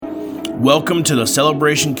Welcome to the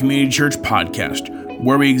Celebration Community Church podcast,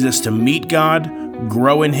 where we exist to meet God,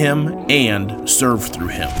 grow in Him, and serve through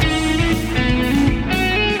Him.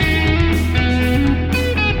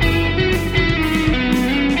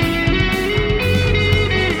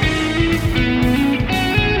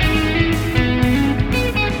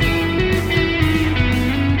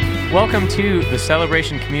 Welcome to the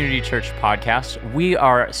Celebration Community Church podcast. We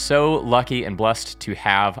are so lucky and blessed to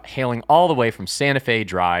have, hailing all the way from Santa Fe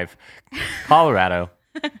Drive, Colorado,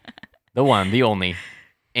 the one, the only,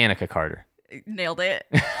 Annika Carter. Nailed it.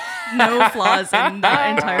 No flaws in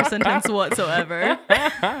that entire sentence whatsoever.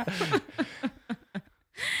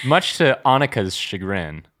 Much to Annika's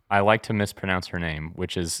chagrin, I like to mispronounce her name,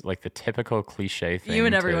 which is like the typical cliche thing. You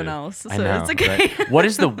and everyone else, so I know, it's okay. right? What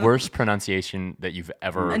is the worst pronunciation that you've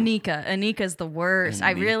ever... Annika. Annika's the worst.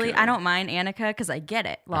 Annika. I don't mind Annika because I get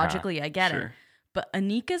it. Logically, I get Sure. it. But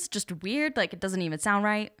Annika's just weird. Like, it doesn't even sound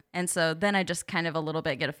right. And so then I just kind of a little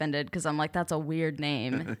bit get offended because I'm like, that's a weird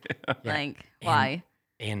name. Like, why?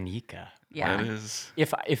 Annika. Yeah. That is.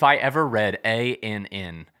 If I ever read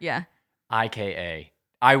A-N-N, Yeah. I-K-A,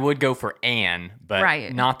 I would go for Ann, but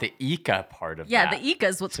Right. not the Ika part of Yeah, that. the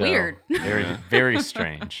Ika's what's So, weird. Very, very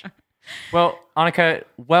strange. Well, Annika,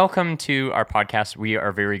 welcome to our podcast. We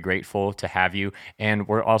are very grateful to have you. And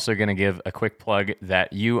we're also going to give a quick plug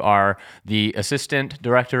that you are the Assistant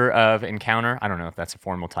Director of Encounter. I don't know if that's a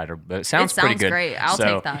formal title, but it sounds pretty good. Great. I'll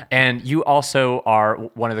take that. And you also are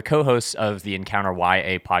one of the co-hosts of the Encounter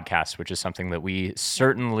YA podcast, which is something that we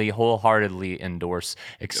certainly wholeheartedly endorse,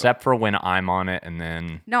 except for when I'm on it, and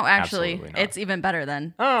then No, actually, absolutely not. it's even better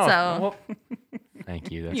then. Oh, so well,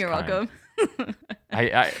 thank you. That's you're kind. welcome.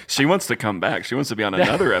 She wants to come back. She wants to be on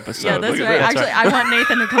another episode. Yeah, that's Look right. at that. Actually, I want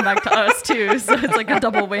Nathan to come back to us too, so it's like a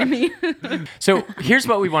double whammy. So here's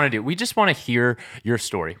what we want to do. We just want to hear your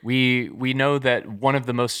story. We know that one of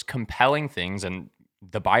the most compelling things, and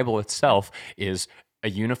the Bible itself, is a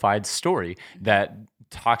unified story that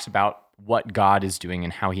talks about what God is doing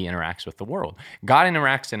and how He interacts with the world. God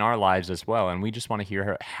interacts in our lives as well, and we just want to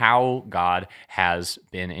hear how God has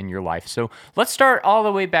been in your life. So let's start all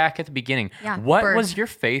the way back at the beginning. Yeah, What birth. was your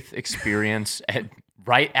faith experience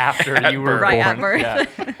right after you were Right born?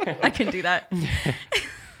 at birth. Yeah. I can do that.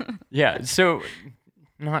 Yeah, so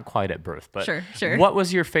not quite at birth, but Sure. what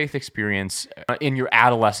was your faith experience in your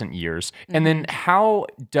adolescent years? And then how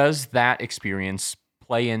does that experience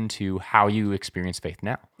play into how you experience faith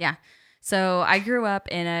now? Yeah. So I grew up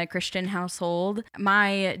in a Christian household.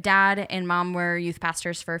 My dad and mom were youth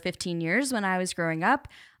pastors for 15 years when I was growing up.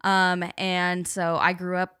 And so I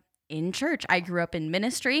grew up in church. I grew up in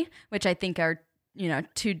ministry, which I think are,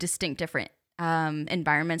 two distinct different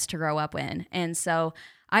environments to grow up in. And so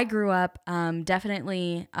I grew up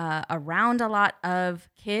definitely around a lot of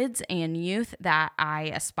kids and youth that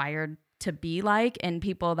I aspired to be like, and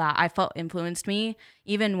people that I felt influenced me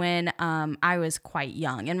even when I was quite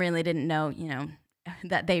young and really didn't know,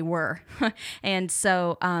 that they were. And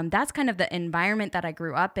so that's kind of the environment that I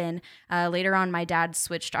grew up in. Later on, my dad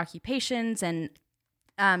switched occupations, and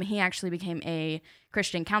he actually became a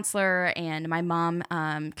Christian counselor, and my mom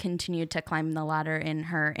continued to climb the ladder in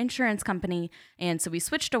her insurance company. And so we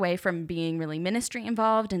switched away from being really ministry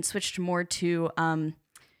involved and switched more to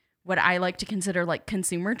what I like to consider like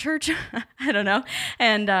consumer church. I don't know.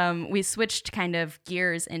 And we switched kind of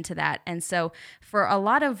gears into that. And so for a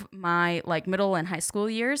lot of my like middle and high school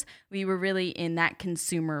years, we were really in that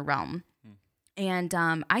consumer realm. And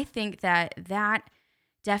I think that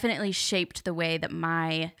definitely shaped the way that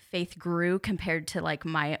my faith grew compared to like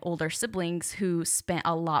my older siblings who spent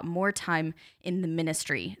a lot more time in the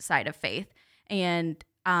ministry side of faith. And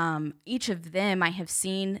each of them, I have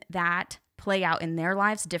seen that play out in their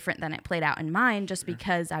lives different than it played out in mine, just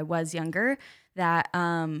because I was younger, that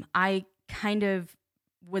I kind of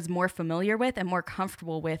was more familiar with and more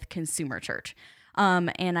comfortable with consumer church.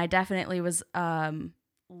 And I definitely was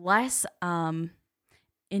less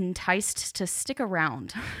enticed to stick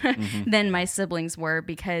around than my siblings were,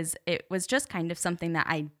 because it was just kind of something that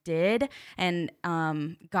I did. And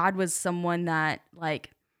God was someone that like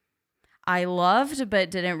I loved,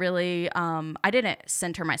 but didn't really, I didn't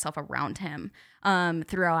center myself around him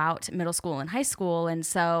throughout middle school and high school. And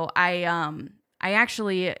so I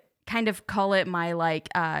actually kind of call it my like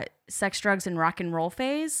sex, drugs, and rock and roll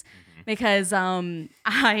phase, because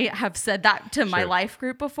I have said that to my life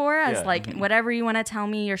group before as like, whatever you want to tell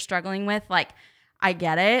me you're struggling with, like, I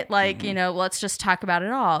get it. Like, let's just talk about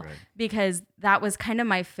it all. Right. Because that was kind of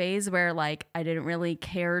my phase where like I didn't really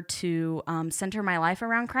care to center my life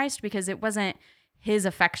around Christ, because it wasn't his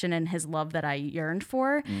affection and his love that I yearned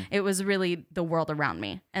for. It was really the world around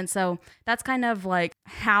me. And so that's kind of like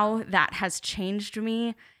how that has changed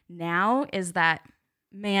me now is that,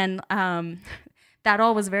 man, that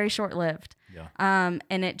all was very short-lived. Yeah.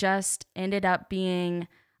 And it just ended up being,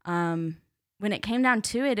 when it came down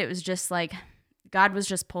to it, it was just like God was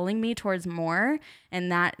just pulling me towards more,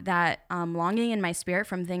 and that longing in my spirit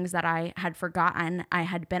from things that I had forgotten I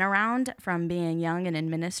had been around from being young and in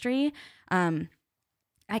ministry.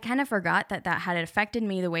 I kind of forgot that had affected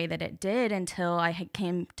me the way that it did until I had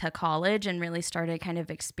came to college and really started kind of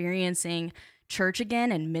experiencing church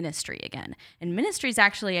again and ministry again. And ministry is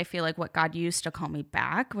actually, I feel like, what God used to call me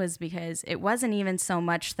back, was because it wasn't even so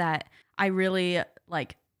much that I really,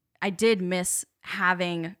 like, I did miss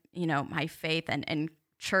having, my faith and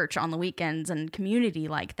church on the weekends and community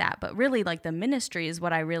like that. But really, like, the ministry is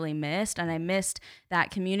what I really missed. And I missed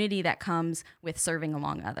that community that comes with serving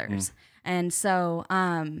along others. And so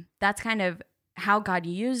that's kind of how God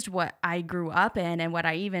used what I grew up in, and what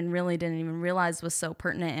I even really didn't even realize was so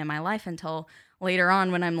pertinent in my life until later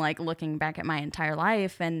on, when I'm like looking back at my entire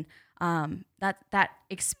life. And that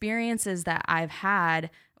experiences that I've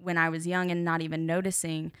had when I was young and not even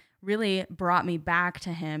noticing really brought me back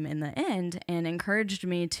to Him in the end, and encouraged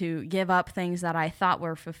me to give up things that I thought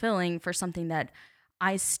were fulfilling for something that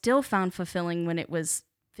I still found fulfilling when it was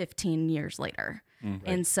 15 years later. Right.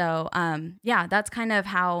 And so, that's kind of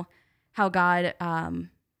how God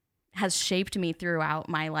has shaped me throughout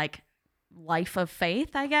my life of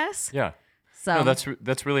faith, I guess. Yeah. So no,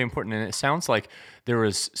 that's really important. And it sounds like there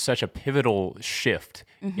was such a pivotal shift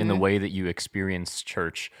in the way that you experienced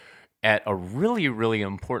church at a really, really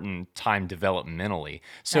important time developmentally.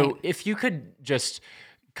 So Right. if you could just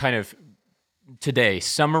kind of today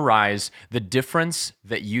summarize the difference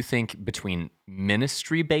that you think between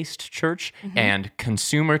ministry-based church and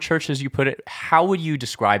consumer church, as you put it, how would you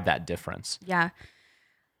describe that difference? Yeah.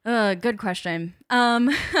 Good question.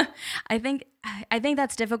 I think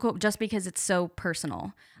that's difficult just because it's so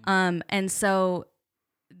personal. And so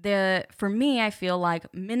for me, I feel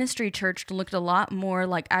like ministry church looked a lot more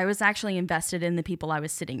like I was actually invested in the people I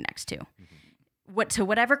was sitting next to. To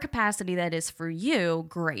whatever capacity that is for you,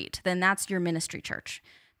 great. Then that's your ministry church.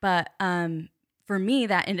 But for me,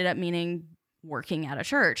 that ended up meaning working at a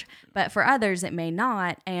church. But for others, it may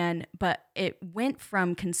not. But it went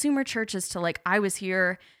from consumer churches to like I was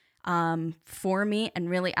here for me and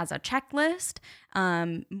really as a checklist,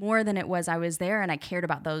 more than it was I was there and I cared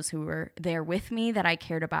about those who were there with me, that I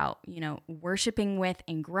cared about, worshiping with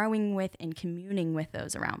and growing with and communing with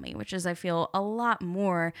those around me, which is, I feel, a lot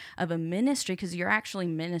more of a ministry because you're actually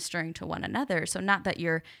ministering to one another. So not that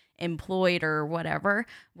you're employed or whatever,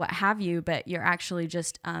 what have you, but you're actually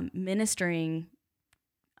just ministering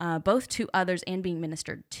both to others and being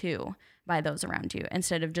ministered to by those around you,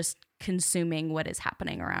 instead of just consuming what is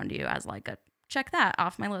happening around you as like a check that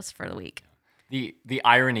off my list for the week. The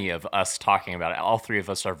irony of us talking about it, all three of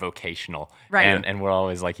us are vocational, right? And we're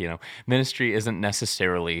always like, ministry isn't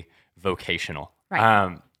necessarily vocational,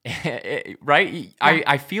 right? Right? Yeah.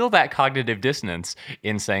 I feel that cognitive dissonance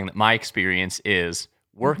in saying that my experience is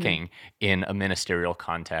working in a ministerial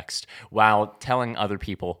context, while telling other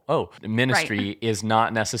people, ministry is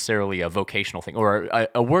not necessarily a vocational thing or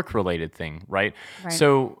a work-related thing, right?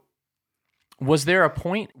 So was there a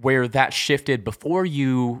point where that shifted before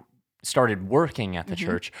you started working at the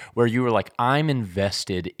church, where you were like, I'm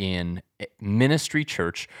invested in ministry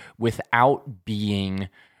church without being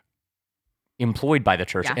employed by the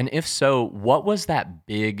church? Yeah. And if so, what was that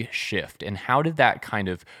big shift, and how did that kind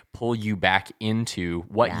of pull you back into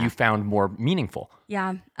what you found more meaningful?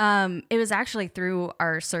 Yeah. It was actually through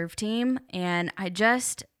our serve team, and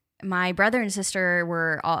my brother and sister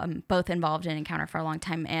were both involved in Encounter for a long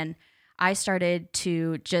time, and I started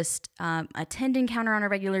to just attend Encounter on a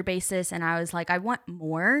regular basis, and I was like, I want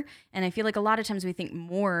more. And I feel like a lot of times we think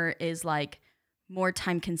more is like more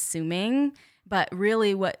time consuming, but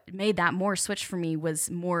really what made that more switch for me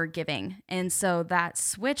was more giving. And so that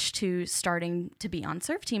switch to starting to be on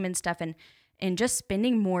serve team and stuff, and just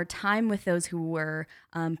spending more time with those who were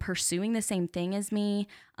pursuing the same thing as me,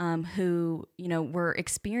 who, were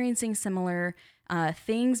experiencing similar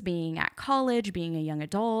things, being at college, being a young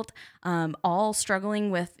adult, all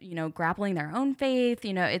struggling with, grappling their own faith.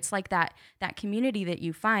 It's like that community that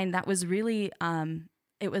you find that was really,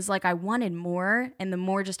 it was like I wanted more, and the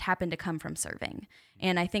more just happened to come from serving.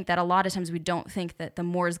 And I think that a lot of times we don't think that the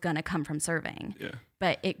more is going to come from serving,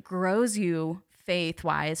 but it grows you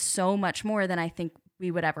faith-wise so much more than I think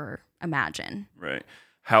we would ever imagine. Right.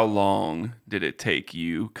 How long did it take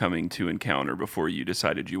you coming to Encounter before you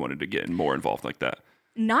decided you wanted to get more involved like that?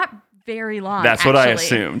 Not very long. That's actually. What I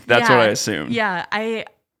assumed. That's what I assumed. Yeah. I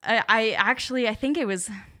actually, I think it was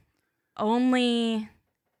only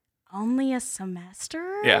only a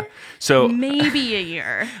semester? Yeah. So maybe a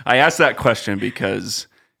year. I asked that question because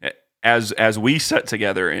as we sat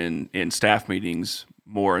together in staff meetings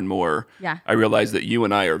more and more, Yeah. I realized that you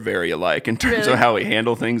and I are very alike in terms Really? of how we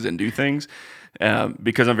handle things and do things.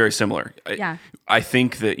 Because I'm very similar. Yeah. I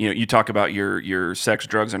think that, you talk about your sex,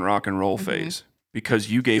 drugs, and rock and roll phase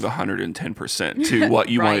because you gave 110% to what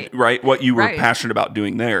you Right. wanted, right? What you were Right. passionate about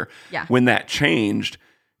doing there. Yeah. When that changed,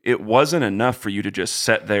 it wasn't enough for you to just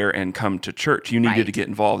sit there and come to church. You needed Right. to get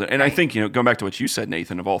involved. And I Right. think, going back to what you said,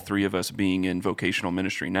 Nathan, of all three of us being in vocational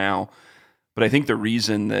ministry now, but I think the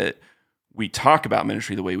reason that we talk about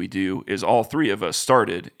ministry the way we do is all three of us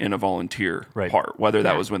started in a volunteer Right. part, whether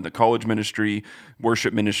that Yeah. was when the college ministry,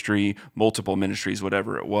 worship ministry, multiple ministries,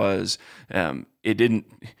 whatever it was. It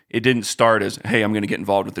didn't start as, hey, I'm going to get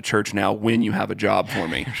involved with the church now when you have a job for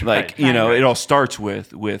me. Like, Right. it all starts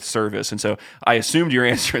with service. And so I assumed your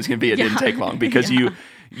answer was going to be it didn't take long because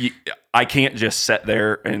I can't just sit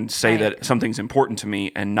there and say Right. that something's important to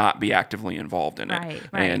me and not be actively involved in it. Right,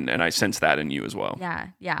 right. And I sense that in you as well. Yeah,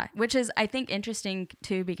 yeah. Which is, I think, interesting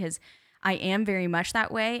too, because I am very much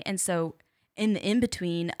that way. And so, in the in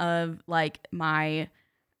between of like my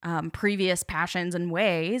previous passions and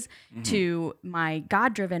ways to my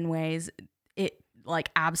God driven ways, it like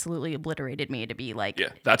absolutely obliterated me to be like, Yeah,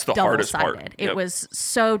 that's the hardest part. double-sided. Yep. It was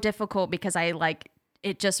so difficult because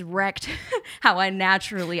it just wrecked how I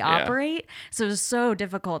naturally operate. So it was so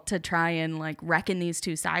difficult to try and like reckon these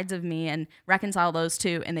two sides of me and reconcile those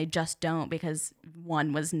two. And they just don't, because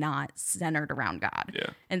one was not centered around God. Yeah.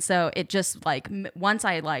 And so it just like, once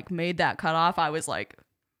I like made that cutoff, I was like,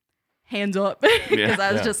 hands up, because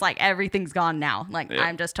I was Yeah. just like, everything's gone now. Like Yeah.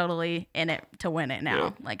 I'm just totally in it to win it now.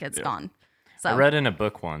 Yeah. Like it's Yeah. gone. So I read in a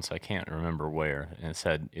book once, I can't remember where, and it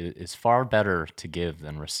said it's far better to give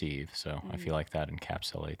than receive. So I feel like that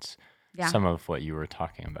encapsulates Yeah. some of what you were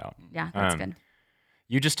talking about. yeah, that's Um, good.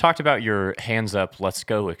 You just talked about your hands up, let's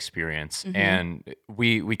go experience, and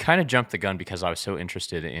we kind of jumped the gun because I was so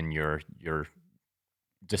interested in your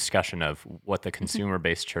discussion of what the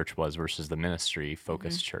consumer-based church was versus the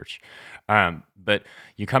ministry-focused church. But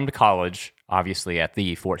you come to college, obviously, at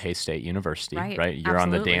the Fort Hays State University, Right, right? You're on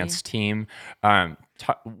the absolutely. dance team.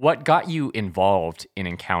 What got you involved in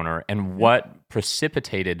Encounter, and what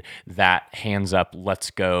precipitated that hands up, let's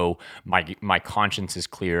go, my conscience is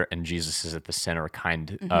clear, and Jesus is at the center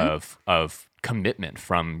kind of commitment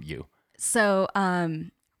from you? So,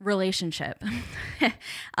 relationship.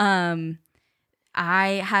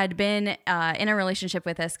 I had been in a relationship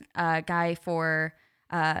with this guy for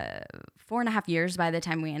 4.5 years by the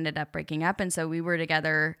time we ended up breaking up. And so we were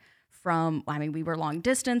together we were long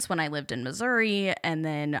distance when I lived in Missouri. And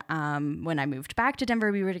then when I moved back to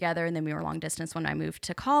Denver, we were together. And then we were long distance when I moved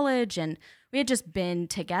to college. And we had just been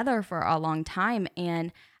together for a long time.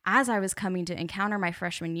 And as I was coming to Encounter my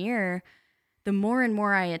freshman year, the more and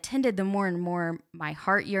more I attended, the more and more my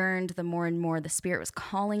heart yearned, the more and more the Spirit was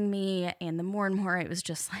calling me, and the more it was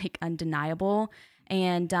just like undeniable.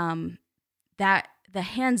 And that the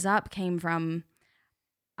hands up came from,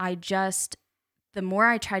 the more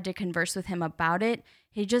I tried to converse with him about it,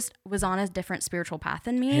 he just was on a different spiritual path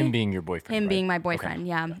than me. Him being your boyfriend. Him right? being my boyfriend,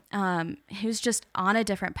 yeah. He was just on a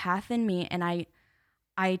different path than me, and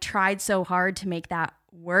I tried so hard to make that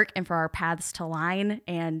work and for our paths to line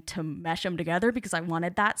and to mesh them together because I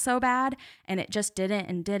wanted that so bad, and it just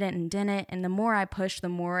didn't. And the more I pushed, the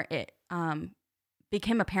more it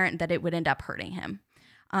became apparent that it would end up hurting him.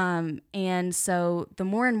 And so the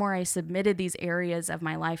more and more I submitted these areas of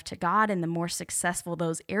my life to God, and the more successful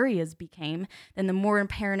those areas became, then the more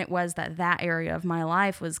apparent it was that that area of my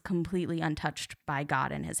life was completely untouched by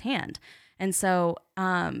God and His hand. And so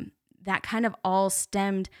that kind of all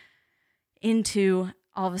stemmed into,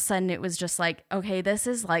 all of a sudden it was just like, okay, this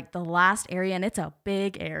is like the last area, and it's a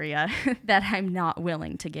big area that I'm not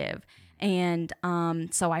willing to give. And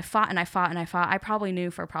so I fought. I probably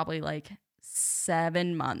knew for like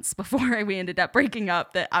 7 months before we ended up breaking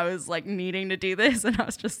up that I was like needing to do this, and I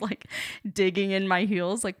was just like digging in my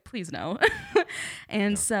heels like, please no.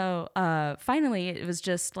 And so finally it was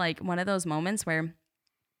just like one of those moments where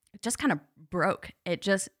it just kind of broke.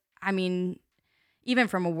 Even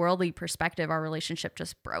from a worldly perspective, our relationship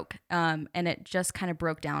just broke, and it just kind of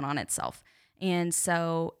broke down on itself. And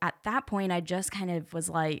so at that point, I just kind of was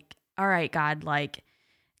like, all right, God, like,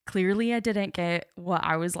 clearly I didn't get what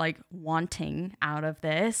I was like wanting out of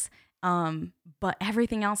this, but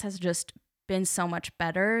everything else has just been so much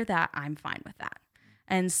better that I'm fine with that.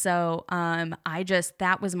 And so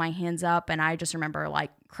that was my hands up, and I just remember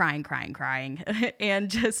like crying, and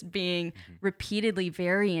just being repeatedly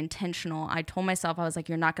very intentional. I told myself, I was like,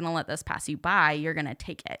 you're not going to let this pass you by. You're going to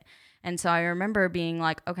take it. And so I remember being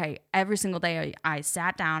like, okay, every single day I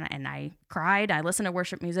sat down and I cried. I listened to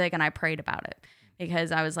worship music and I prayed about it,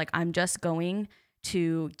 because I was like, I'm just going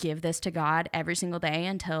to give this to God every single day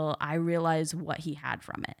until I realize what he had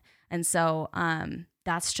from it. And so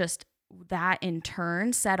that's just, that in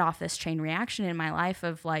turn set off this chain reaction in my life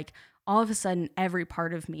of like, all of a sudden, every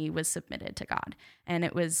part of me was submitted to God. And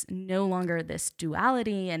it was no longer this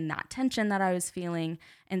duality and that tension that I was feeling.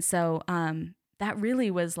 And so that really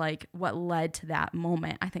was like what led to that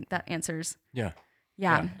moment. I think that answers. Yeah,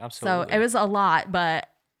 So absolutely. it was a lot, but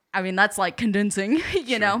I mean, that's like condensing, you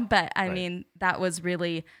Sure. know, but I Right. mean, that was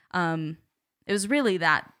really, it was really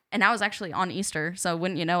that. And I was actually on Easter. So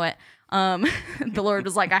wouldn't you know it? The Lord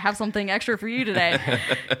was like, I have something extra for you today.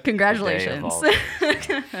 Congratulations.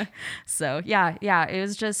 So yeah, it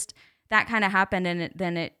was just, that kind of happened. And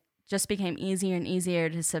then it just became easier and easier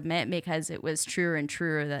to submit, because it was truer and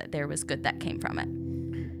truer that there was good that came from it.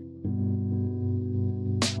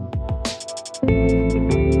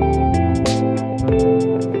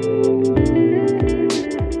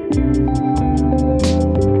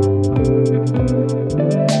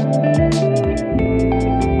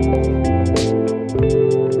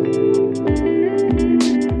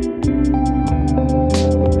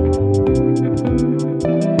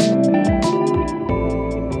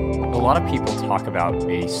 A lot of people talk about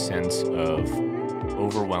a sense of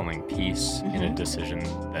overwhelming peace in a decision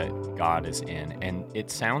that God is in. And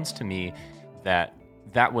it sounds to me that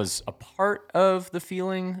that was a part of the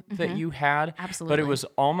feeling that you had. Absolutely. But it was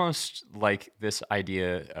almost like this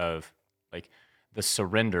idea of like the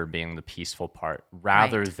surrender being the peaceful part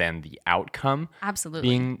rather Right. than the outcome Absolutely.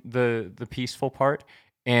 being the peaceful part.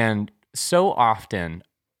 And so often,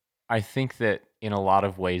 I think that in a lot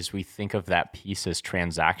of ways, we think of that peace as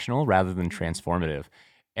transactional rather than transformative.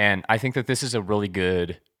 And I think that this is a really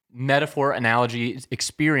good metaphor, analogy,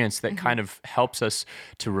 experience that kind of helps us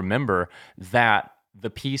to remember that the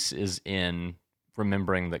peace is in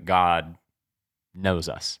remembering that God knows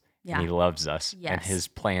us. Yeah. And he loves us, and Yes. his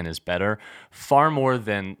plan is better, far more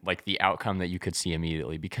than like the outcome that you could see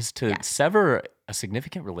immediately. Because to Yes. sever a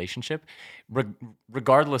significant relationship,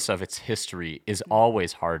 regardless of its history, is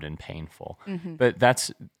always hard and painful. But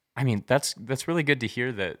that's really good to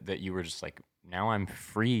hear that you were just like, now I'm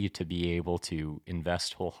free to be able to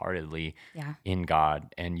invest wholeheartedly Yeah. in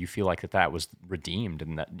God, and you feel like that was redeemed,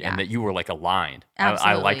 and Yeah. that you were like aligned.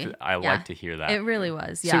 Absolutely. I Yeah. like to hear that. It really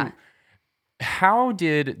was. Yeah. So, how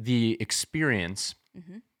did the experience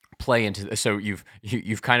play into this? So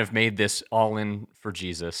you've kind of made this all in for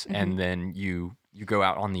Jesus, and then you go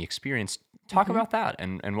out on the experience. Talk about that,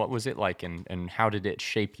 and what was it like, and how did it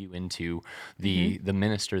shape you into the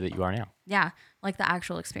minister that you are now? Yeah, like the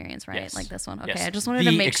actual experience, right? Yes. Like this one. Okay, Yes. I just wanted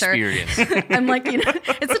The to make experience. sure. I'm like,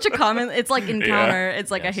 it's such a common. It's like encounter. Yeah. It's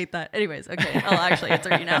like I Yes. hate that. Anyways, okay, I'll actually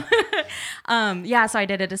answer you now. Yeah, so I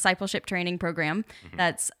did a discipleship training program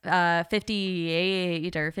that's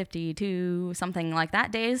 58 or 52 something like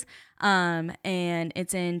that days, and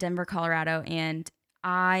it's in Denver, Colorado, and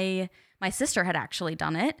my sister had actually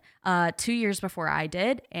done it 2 years before I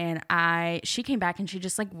did, and she came back and she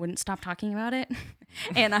just like wouldn't stop talking about it.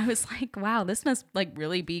 And I was like, wow, this must like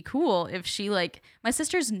really be cool if she like, my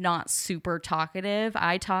sister's not super talkative.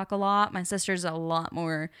 I talk a lot. My sister's a lot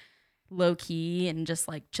more low key and just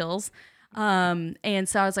like chills. And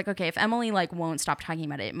so I was like, okay, if Emily like won't stop talking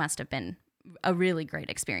about it, it must have been a really great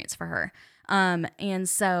experience for her. And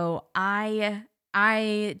so I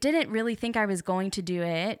didn't really think I was going to do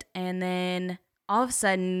it. And then all of a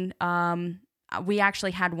sudden, we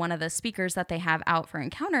actually had one of the speakers that they have out for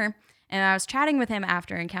Encounter. And I was chatting with him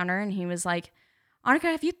after Encounter, and he was like,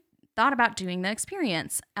 Annika, have you thought about doing the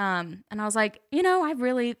experience? And I was like, I've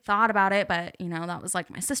really thought about it, but that was like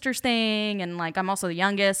my sister's thing. And like, I'm also the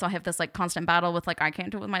youngest. So I have this like constant battle with like, I can't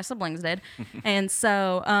do what my siblings did. And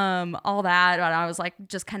so, all that, but I was like,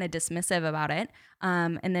 just kind of dismissive about it.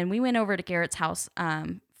 And then we went over to Garrett's house,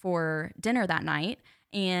 for dinner that night,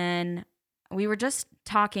 and we were just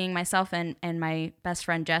talking, myself and my best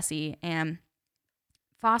friend, Jesse, and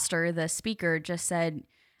Foster, the speaker, just said,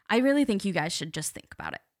 I really think you guys should just think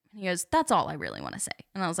about it. He goes, that's all I really want to say.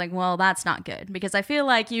 And I was like, well, that's not good, because I feel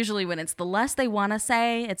like usually when it's the less they want to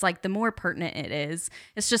say, it's like the more pertinent it is.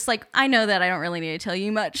 It's just like, I know that I don't really need to tell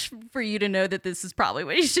you much for you to know that this is probably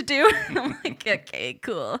what you should do. And I'm like, okay,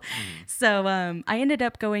 cool. So I ended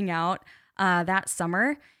up going out that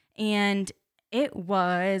summer, and it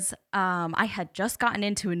was, I had just gotten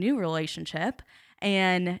into a new relationship,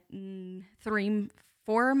 and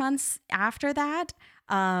 4 months after that,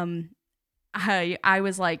 I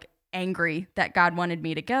was like angry that God wanted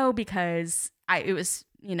me to go because it was,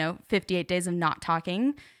 58 days of not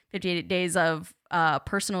talking, 58 days of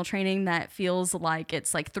personal training that feels like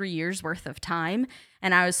it's like 3 years worth of time.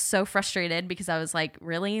 And I was so frustrated because I was like,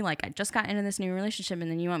 really? Like, I just got into this new relationship and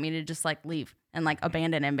then you want me to just like leave and like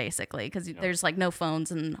abandon him basically because there's like no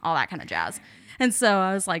phones and all that kind of jazz. And so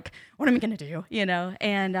I was like, what am I going to do?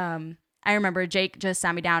 And I remember Jake just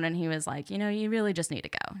sat me down and he was like, you really just need to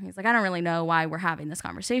go. He's like, I don't really know why we're having this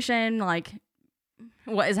conversation. Like,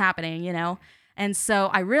 what is happening, And so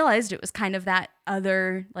I realized it was kind of that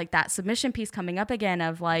other, like that submission piece coming up again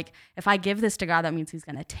of like, if I give this to God, that means he's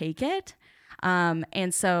going to take it.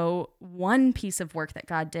 And so one piece of work that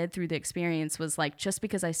God did through the experience was like, just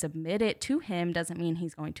because I submit it to him doesn't mean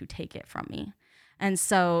he's going to take it from me. And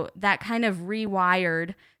so that kind of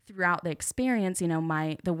rewired throughout the experience,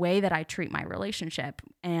 the way that I treat my relationship.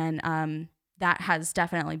 And that has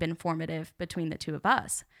definitely been formative between the two of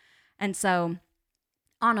us. And so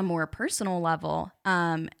on a more personal level,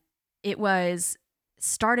 it was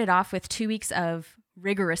started off with 2 weeks of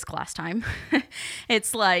rigorous class time.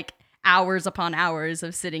 It's like hours upon hours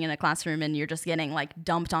of sitting in a classroom and you're just getting like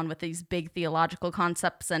dumped on with these big theological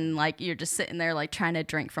concepts and like you're just sitting there like trying to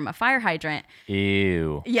drink from a fire hydrant.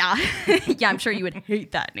 Ew. Yeah. Yeah, I'm sure you would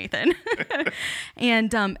hate that, Nathan.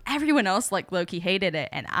 And everyone else like low-key hated it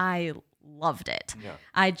and I loved it.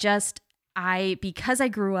 Yeah. Because I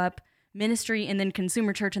grew up ministry and then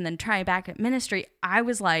consumer church and then try back at ministry, I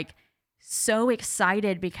was like so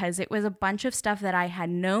excited because it was a bunch of stuff that I had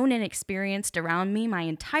known and experienced around me my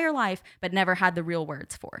entire life, but never had the real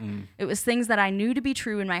words for. It was things that I knew to be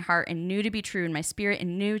true in my heart and knew to be true in my spirit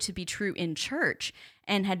and knew to be true in church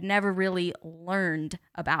and had never really learned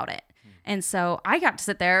about it. And so I got to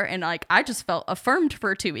sit there and like, I just felt affirmed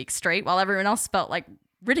for 2 weeks straight while everyone else felt like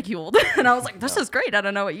ridiculed. And I was like, this is great. I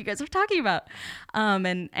don't know what you guys are talking about.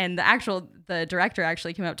 And the director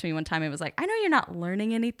actually came up to me one time and was like, I know you're not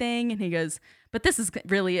learning anything. And he goes, but this is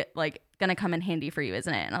really like going to come in handy for you,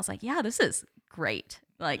 isn't it? And I was like, yeah, this is great.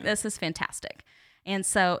 Like, this is fantastic. And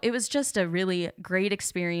so it was just a really great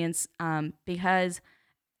experience because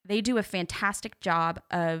they do a fantastic job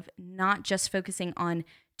of not just focusing on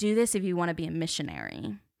do this if you want to be a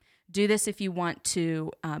missionary. Do this if you want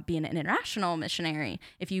to be an international missionary,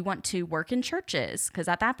 if you want to work in churches, because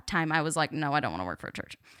at that time I was like, no, I don't want to work for a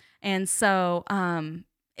church. And so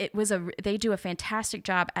they do a fantastic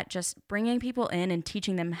job at just bringing people in and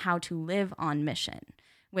teaching them how to live on mission,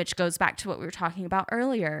 which goes back to what we were talking about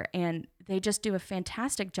earlier. And they just do a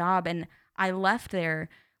fantastic job. And I left there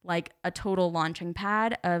like a total launching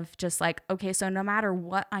pad of just like, okay, so no matter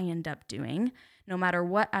what I end up doing, no matter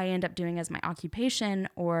what I end up doing as my occupation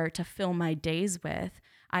or to fill my days with,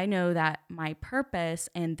 I know that my purpose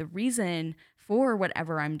and the reason for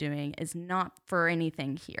whatever I'm doing is not for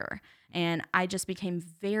anything here. And I just became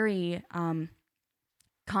very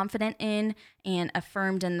confident in and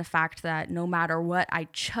affirmed in the fact that no matter what I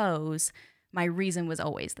chose, my reason was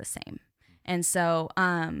always the same. And so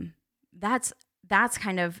that's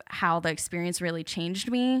kind of how the experience really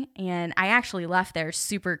changed me. And I actually left there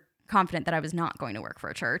super confident that I was not going to work for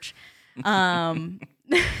a church. Not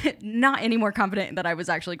any more confident that I was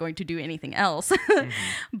actually going to do anything else.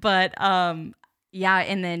 But yeah,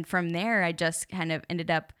 and then from there, I just kind of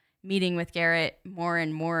ended up meeting with Garrett more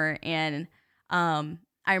and more. And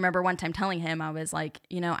I remember one time telling him, I was like,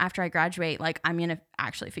 after I graduate, like, I'm going to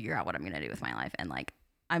actually figure out what I'm going to do with my life. And like,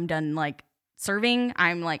 I'm done like serving.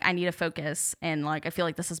 I'm like, I need to focus. And like, I feel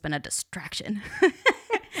like this has been a distraction.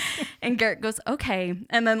 And Garrett goes, okay.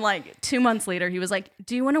 And then like 2 months later, he was like,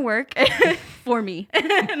 do you want to work for me?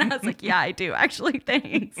 And I was like, yeah, I do. Actually,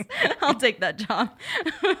 thanks. I'll take that job.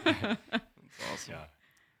 That's awesome. Yeah.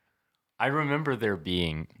 I remember there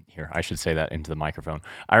being, I should say that into the microphone.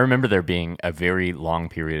 I remember there being a very long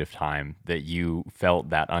period of time that you felt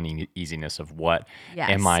that uneasiness of what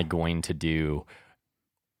am I going to do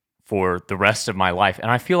for the rest of my life? And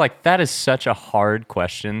I feel like that is such a hard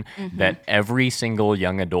question that every single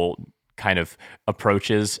young adult kind of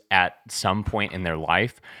approaches at some point in their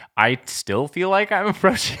life. I still feel like I'm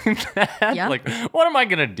approaching that. Yep. Like, what am I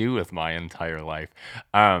going to do with my entire life?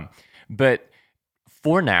 But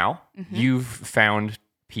for now, you've found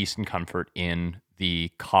peace and comfort in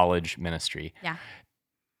the college ministry. Yeah.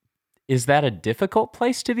 Is that a difficult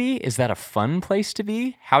place to be? Is that a fun place to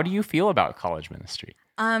be? How do you feel about college ministry?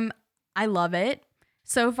 I love it.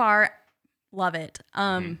 So far, love it.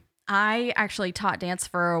 I actually taught dance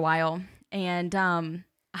for a while, and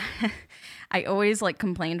I always like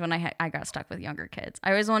complained when I got stuck with younger kids.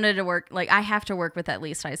 I always wanted to work, like I have to work with at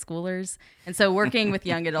least high schoolers. And so working with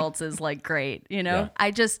young adults is like great, you know? Yeah.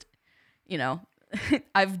 I just, you know,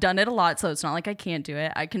 I've done it a lot, so it's not like I can't do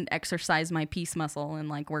it. I can exercise my peace muscle and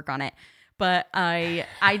like work on it. But I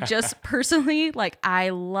just personally, like, I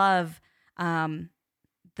love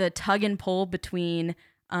the tug and pull between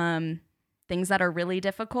things that are really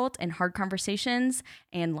difficult and hard conversations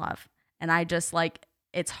and love. And I just like,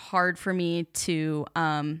 it's hard for me to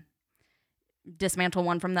dismantle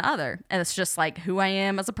one from the other. And it's just like who I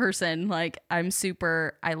am as a person. Like I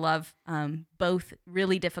love both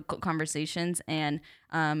really difficult conversations and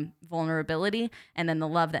vulnerability, and then the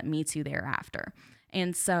love that meets you thereafter.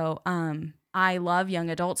 And so I love young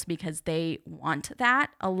adults because they want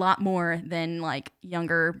that a lot more than like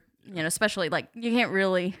younger, you know, especially like you can't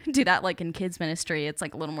really do that like in kids ministry. It's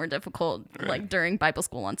like a little more difficult, like during Bible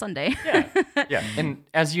school on Sunday. Yeah. And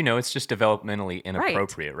as you know, it's just developmentally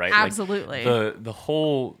inappropriate, right? Absolutely. Like the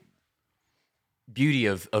whole beauty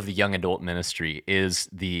of the young adult ministry is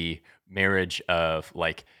the marriage of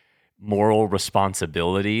like moral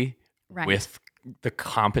responsibility with the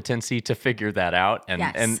competency to figure that out. And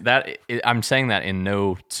and that I'm saying that in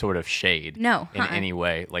no sort of shade in any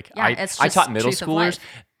way. Like I taught middle schoolers.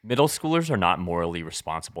 Middle schoolers are not morally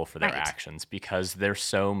responsible for their actions because they're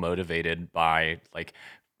so motivated by like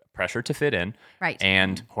pressure to fit in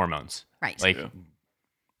and hormones. Like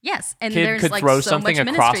yes, and kid there's could like throw so something much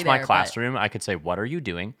across my there, classroom. I could say, "What are you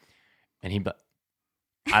doing?" And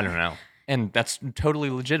I don't know. And that's totally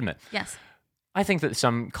legitimate. Yes. I think that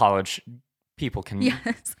some college people can.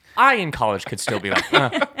 Yes. I in college could still be like,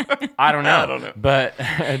 I don't know. But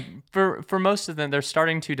for most of them, they're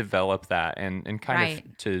starting to develop that and kind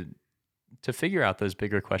of to figure out those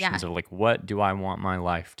bigger questions of like, what do I want my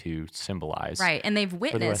life to symbolize? Right. And they've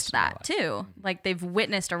witnessed that too. Like they've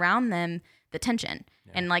witnessed around them the tension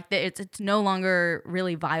and like it's no longer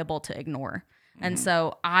really viable to ignore. And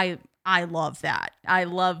so I love that. I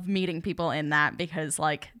love meeting people in that because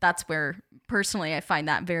like that's where personally I find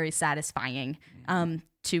that very satisfying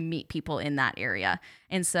to meet people in that area.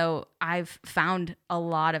 And so I've found a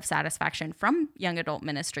lot of satisfaction from young adult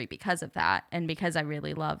ministry because of that and because I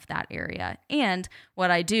really love that area. And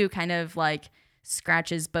what I do kind of like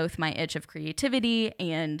scratches both my itch of creativity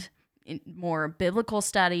and more biblical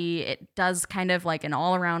study. It does kind of like an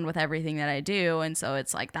all around with everything that I do. And so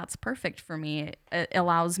it's like, that's perfect for me. It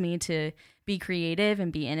allows me to be creative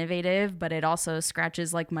and be innovative, but it also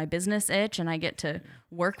scratches like my business itch and I get to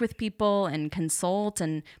work with people and consult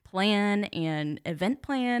and plan and event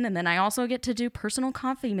plan. And then I also get to do personal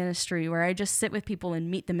coffee ministry where I just sit with people and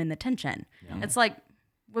meet them in the tension. Yeah. It's like,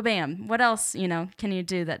 well, bam, what else, you know, can you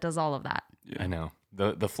do that does all of that? I know.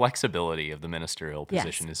 The flexibility of the ministerial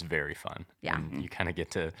position is very fun. Yeah. And you kind of get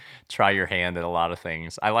to try your hand at a lot of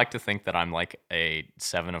things. I like to think that I'm like a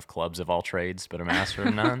 7 of clubs of all trades, but a master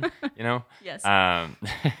of none, you know? Yes.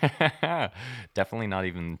 Definitely not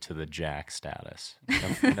even to the Jack status.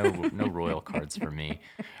 No royal cards for me.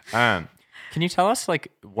 Can you tell us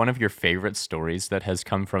like one of your favorite stories that has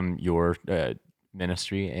come from your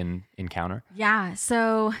ministry in Encounter? Yeah.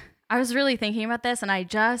 So I was really thinking about this and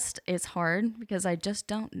it's hard because I just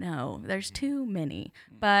don't know. There's too many,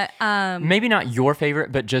 but maybe not your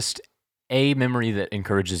favorite, but just a memory that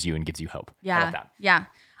encourages you and gives you hope. Yeah. How about that? Yeah.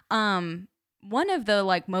 One of the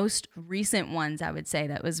like most recent ones I would say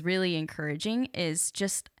that was really encouraging is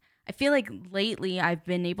just, I feel like lately I've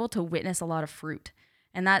been able to witness a lot of fruit,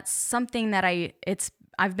 and that's something that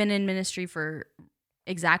I've been in ministry for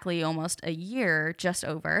exactly almost a year, just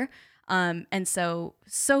over. And so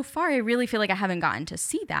far, I really feel like I haven't gotten to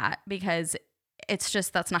see that because it's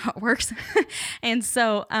just, that's not how it works. And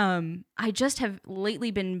so I just have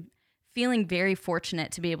lately been feeling very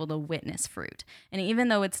fortunate to be able to witness fruit. And even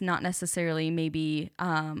though it's not necessarily maybe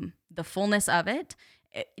the fullness of it,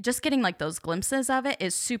 just getting like those glimpses of it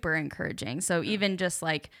is super encouraging. So even just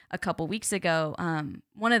like a couple weeks ago,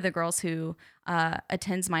 one of the girls who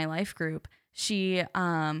attends my life group, she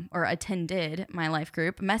or attended my life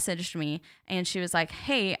group, messaged me and she was like,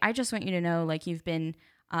 "Hey, I just want you to know like you've been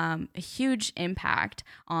a huge impact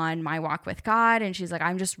on my walk with God." And she's like,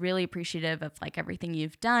 "I'm just really appreciative of like everything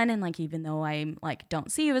you've done, and like even though I like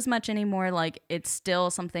don't see you as much anymore, like it's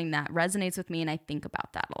still something that resonates with me and I think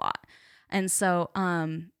about that a lot." And so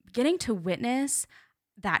getting to witness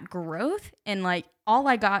that growth and like all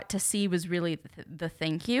I got to see was really the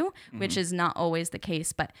thank you, which is not always the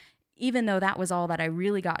case, but even though that was all that I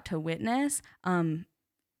really got to witness,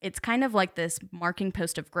 it's kind of like this marking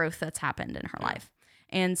post of growth that's happened in her life.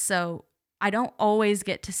 And so I don't always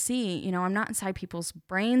get to see, you know, I'm not inside people's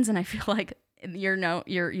brains, and I feel like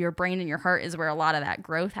your brain and your heart is where a lot of that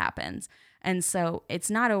growth happens. And so it's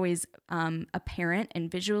not always apparent and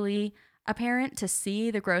visually apparent to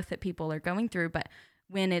see the growth that people are going through. But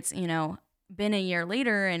when it's, been a year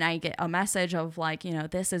later and I get a message of like,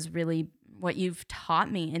 this is really what you've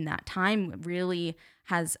taught me in that time really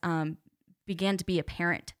has began to be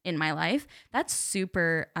apparent in my life, that's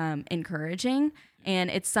super encouraging. And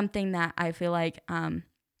it's something that I feel like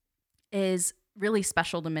is really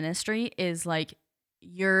special to ministry, is like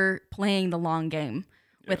you're playing the long game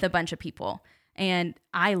with a bunch of people. And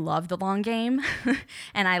I love the long game.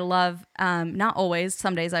 And I love, not always,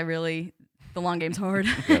 some days the long game's hard.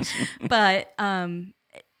 But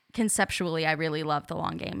conceptually, I really love the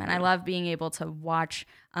long game. And I love being able to watch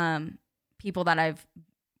people that I've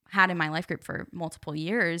had in my life group for multiple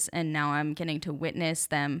years. And now I'm getting to witness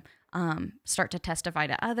them start to testify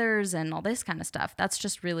to others and all this kind of stuff. That's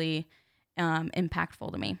just really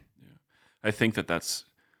impactful to me. Yeah. I think that's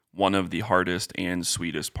one of the hardest and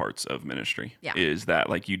sweetest parts of ministry, is that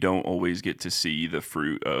like you don't always get to see the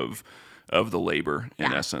fruit of the labor,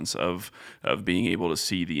 in essence, of being able to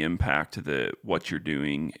see the impact that what you're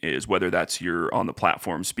doing is, whether that's you're on the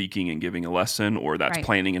platform speaking and giving a lesson, or that's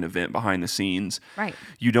planning an event behind the scenes. Right.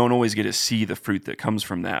 You don't always get to see the fruit that comes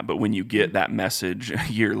from that. But when you get that message a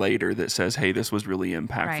year later that says, hey, this was really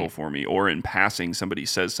impactful for me, or in passing, somebody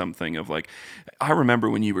says something of like, I remember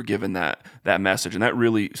when you were given that message, and that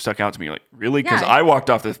really stuck out to me. Like, really? Because I walked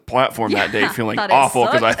off the platform that day feeling awful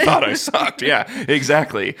because I thought I sucked. Yeah,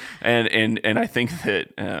 exactly. And I think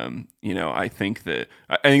that, I think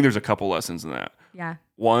there's a couple lessons in that. Yeah.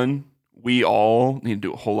 One, we all need to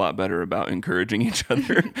do a whole lot better about encouraging each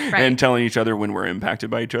other and telling each other when we're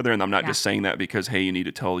impacted by each other. And I'm not just saying that because, hey, you need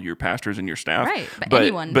to tell your pastors and your staff. Right.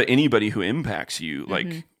 But anybody who impacts you,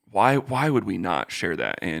 like, why would we not share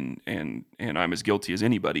that? And I'm as guilty as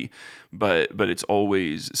anybody, but it's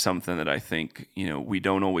always something that I think, we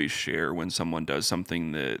don't always share when someone does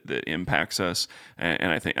something that impacts us.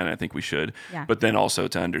 And I think we should, but then also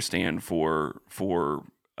to understand for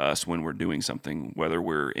us when we're doing something, whether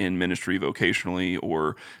we're in ministry vocationally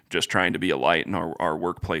or just trying to be a light in our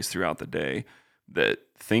workplace throughout the day, that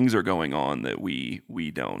things are going on that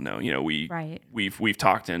we don't know. We've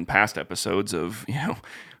talked in past episodes of,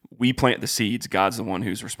 we plant the seeds. God's the one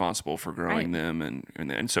who's responsible for growing them.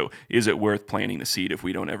 And so is it worth planting the seed if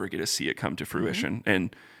we don't ever get to see it come to fruition?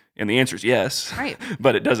 And the answer is yes. Right.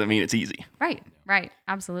 But it doesn't mean it's easy. Right.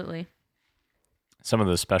 Absolutely. Some of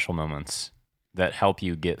those special moments that help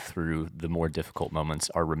you get through the more difficult moments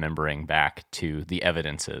are remembering back to the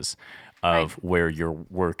evidences of where your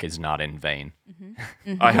work is not in vain.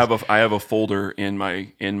 I have a folder in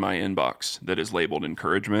my inbox that is labeled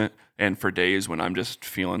encouragement, and for days when I'm just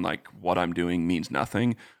feeling like what I'm doing means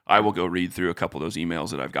nothing, I will go read through a couple of those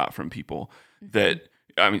emails that I've got from people that,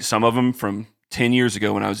 some of them from 10 years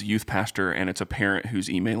ago when I was a youth pastor, and it's a parent who's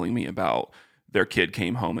emailing me about their kid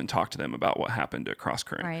came home and talked to them about what happened at Cross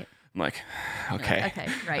Current. Right. I'm like, okay,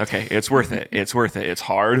 right. Okay, it's worth it. It's worth it. It's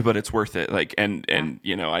hard, but it's worth it. Like, and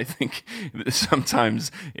I think sometimes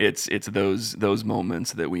it's those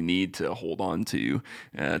moments that we need to hold on to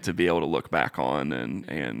be able to look back on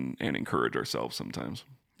and encourage ourselves sometimes.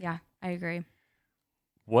 Yeah, I agree.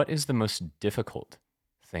 What is the most difficult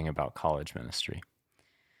thing about college ministry?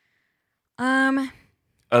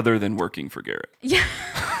 Other than working for Garrett. Yeah.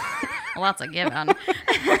 Lots of given.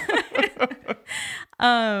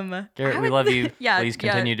 Garrett, we love you. Yeah, please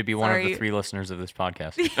continue to be one of the 3 listeners of this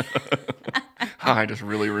podcast. I just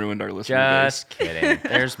really ruined our listener base. Just kidding.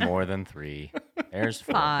 There's more than 3. There's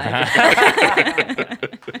 4. 5.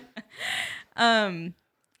 I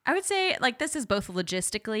would say like this is both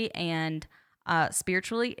logistically and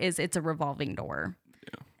spiritually it's a revolving door.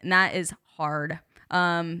 Yeah. And that is hard.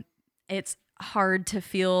 It's hard to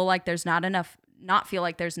feel like not feel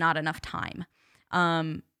like there's not enough time.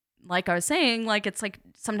 Like I was saying, like it's like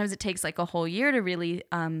sometimes it takes like a whole year to really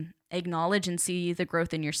acknowledge and see the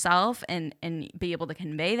growth in yourself and be able to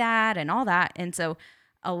convey that and all that. And so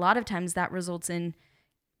a lot of times that results in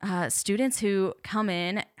students who come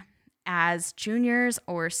in as juniors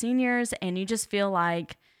or seniors, and you just feel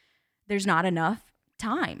like there's not enough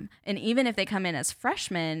time. And even if they come in as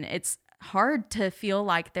freshmen, it's hard to feel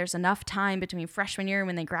like there's enough time between freshman year and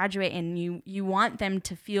when they graduate, and you want them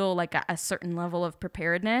to feel like a certain level of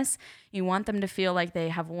preparedness. You want them to feel like they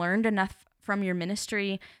have learned enough from your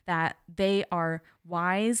ministry that they are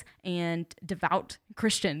wise and devout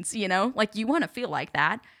Christians, like you want to feel like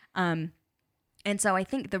that. And so I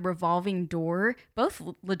think the revolving door, both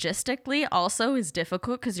logistically also is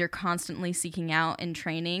difficult because you're constantly seeking out and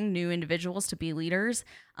training new individuals to be leaders.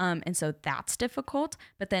 And so that's difficult.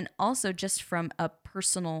 But then also just from a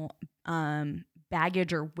personal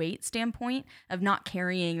baggage or weight standpoint of not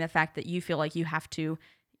carrying the fact that you feel like you have to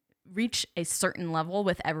reach a certain level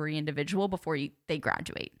with every individual before they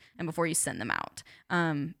graduate and before you send them out.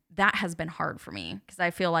 That has been hard for me because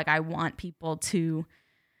I feel like I want people to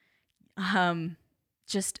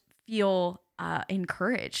just feel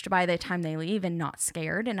encouraged by the time they leave and not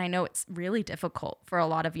scared. And I know it's really difficult for a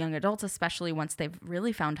lot of young adults, especially once they've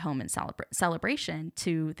really found home in celebration,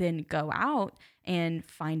 to then go out and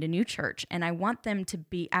find a new church. And I want them to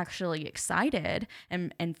be actually excited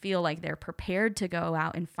and feel like they're prepared to go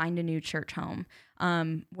out and find a new church home.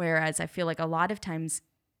 Whereas I feel like a lot of times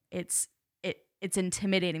it's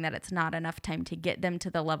intimidating that it's not enough time to get them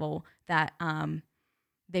to the level that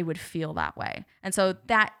they would feel that way. And so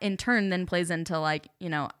that in turn then plays into like, you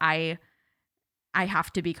know, I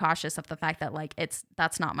have to be cautious of the fact that like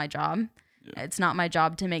that's not my job. Yeah. It's not my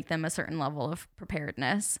job to make them a certain level of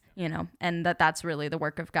preparedness, you know, and that's really the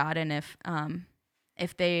work of God. And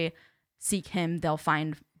if they seek him, they'll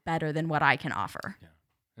find better than what I can offer. Yeah.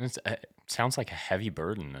 And it sounds like a heavy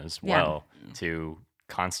burden as well to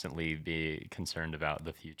constantly be concerned about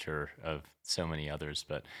the future of so many others.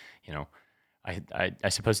 But, you know, I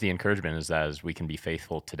suppose the encouragement is that as we can be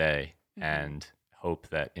faithful today and hope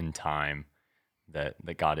that in time that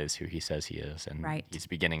God is who he says he is, and he's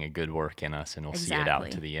beginning a good work in us, and we'll see it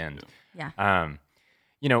out to the end. Yeah.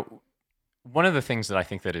 You know, one of the things that I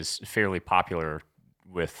think that is fairly popular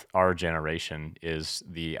with our generation is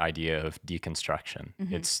the idea of deconstruction.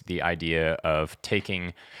 Mm-hmm. It's the idea of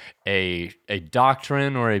taking a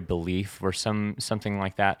doctrine or a belief or something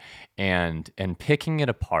like that and picking it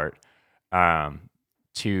apart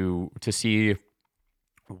to see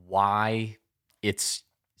why it's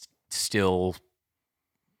still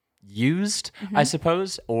used, I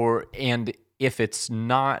suppose, and if it's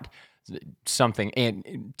not something,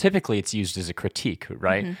 and typically it's used as a critique,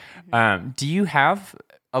 right? Do you have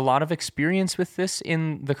a lot of experience with this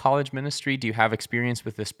in the college ministry? Do you have experience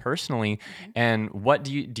with this personally? And what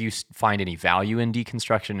do you find any value in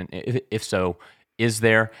deconstruction? And if so, is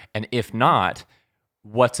there? And if not,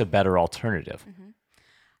 what's a better alternative?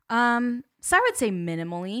 So I would say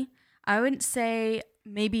minimally. I wouldn't say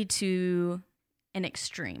maybe to an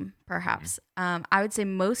extreme, perhaps. I would say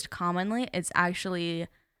most commonly it's actually,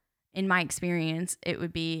 in my experience, it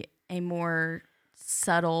would be a more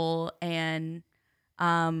subtle and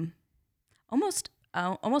almost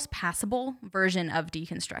passable version of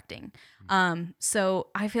deconstructing. So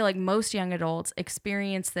I feel like most young adults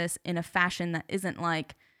experience this in a fashion that isn't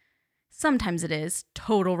like, sometimes it is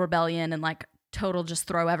total rebellion and like total just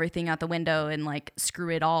throw everything out the window and like screw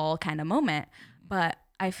it all kind of moment. But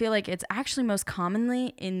I feel like it's actually most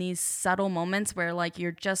commonly in these subtle moments where like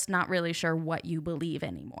you're just not really sure what you believe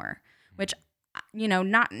anymore, which, you know,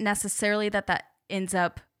 not necessarily that ends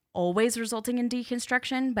up always resulting in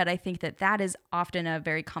deconstruction, but I think that is often a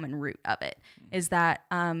very common root of it, is that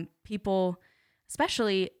people,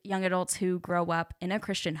 especially young adults who grow up in a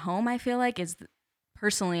Christian home, I feel like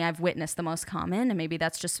personally I've witnessed the most common, and maybe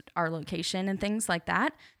that's just our location and things like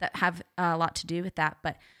that have a lot to do with that.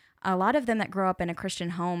 But a lot of them that grow up in a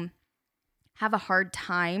Christian home have a hard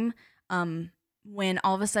time when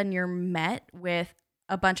all of a sudden you're met with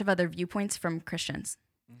a bunch of other viewpoints from Christians.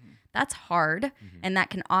 That's hard, and that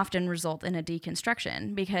can often result in a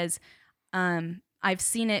deconstruction because I've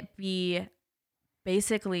seen it be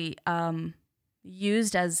basically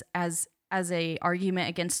used as a argument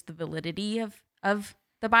against the validity of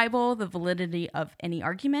the Bible, the validity of any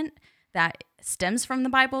argument that stems from the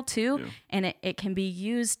Bible too, and it can be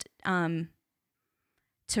used to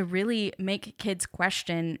really make kids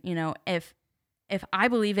question, you know, if I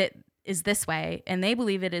believe it is this way and they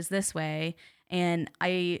believe it is this way, and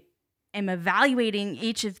I am evaluating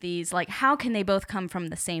each of these, like how can they both come from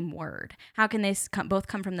the same word? How can they both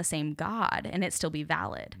come from the same God and it still be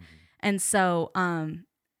valid? And so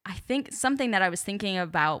I think something that I was thinking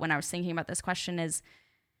about when I was thinking about this question is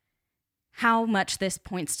how much this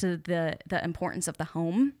points to the importance of the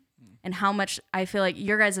home, and how much I feel like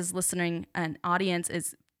your guys' listening and audience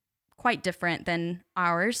is quite different than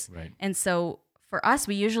ours. Right. And so for us,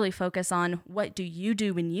 we usually focus on what do you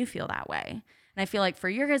do when you feel that way? And I feel like for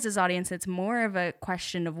your guys' audience, it's more of a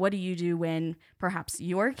question of what do you do when perhaps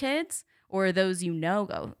your kids or those you know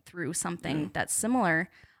go through something that's similar.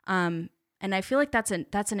 And I feel like that's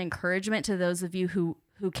an encouragement to those of you who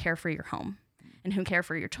care for your home and who care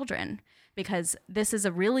for your children, because this is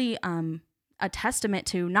a really a testament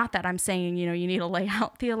to, not that I'm saying, you need to lay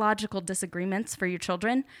out theological disagreements for your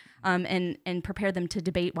children and prepare them to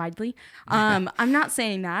debate widely. I'm not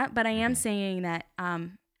saying that, but I am saying that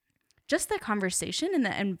just the conversation and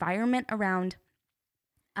the environment around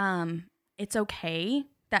it's okay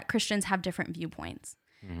that Christians have different viewpoints.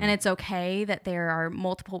 Mm-hmm. And it's okay that there are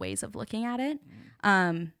multiple ways of looking at it.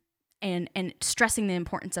 And stressing the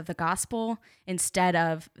importance of the gospel instead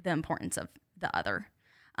of the importance of the other.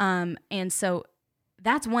 And so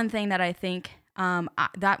that's one thing that I think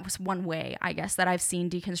that was one way, I guess, that I've seen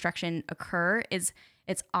deconstruction occur is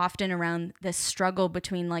it's often around this struggle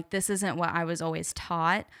between like, this isn't what I was always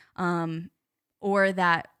taught, or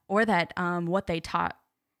that what they taught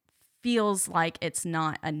feels like it's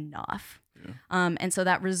not enough. Yeah. And so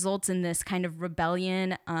that results in this kind of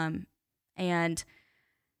rebellion. And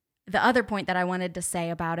the other point that I wanted to say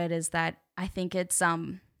about it is that I think it's,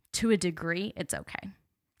 to a degree, it's okay.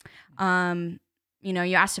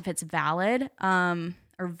 You asked if it's valid,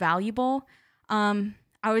 or valuable. I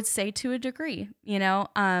would say to a degree,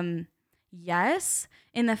 yes,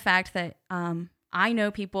 in the fact that, I know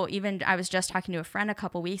people, even I was just talking to a friend a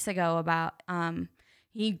couple weeks ago about,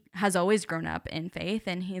 he has always grown up in faith,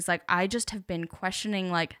 and he's like, I just have been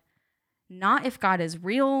questioning, like, not if God is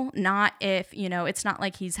real, not if, it's not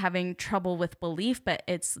like he's having trouble with belief, but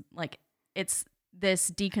it's like, it's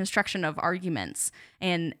this deconstruction of arguments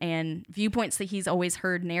and viewpoints that he's always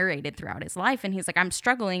heard narrated throughout his life. And he's like, I'm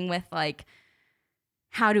struggling with like,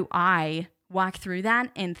 how do I walk through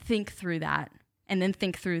that and think through that and then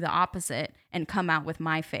think through the opposite and come out with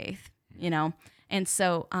my faith, And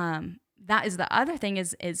so, that is the other thing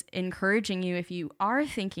is encouraging you, if you are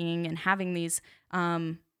thinking and having these,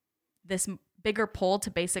 this bigger pull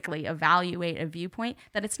to basically evaluate a viewpoint,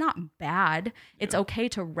 that it's not bad. Yeah. It's okay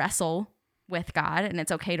to wrestle with God, and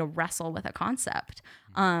it's okay to wrestle with a concept.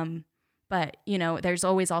 But there's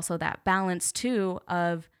always also that balance too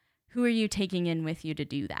of who are you taking in with you to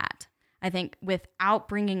do that? I think without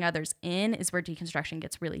bringing others in is where deconstruction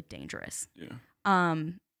gets really dangerous. Yeah.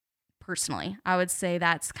 Personally, I would say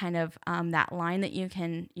that's kind of that line that you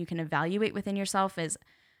can evaluate within yourself is,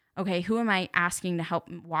 okay, who am I asking to help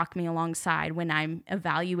walk me alongside when I'm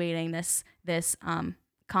evaluating this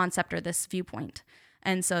concept or this viewpoint?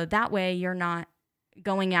 And so that way you're not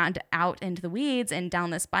going out into the weeds and down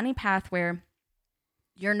this bunny path where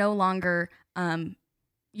you're no longer,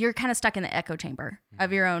 you're kind of stuck in the echo chamber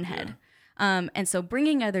of your own head. Yeah. And so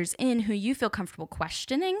bringing others in who you feel comfortable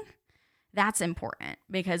questioning, that's important,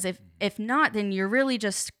 because if not, then you're really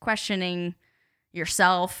just questioning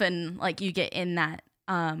yourself, and like you get in that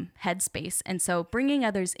headspace. And so bringing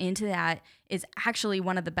others into that is actually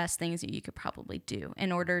one of the best things that you could probably do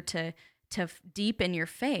in order to deepen your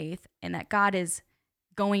faith, and that God is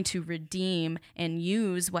going to redeem and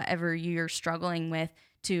use whatever you're struggling with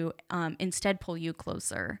to instead pull you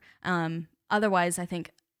closer. Otherwise, I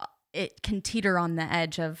think it can teeter on the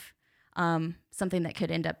edge of something that could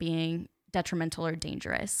end up being detrimental or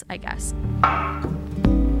dangerous, I guess.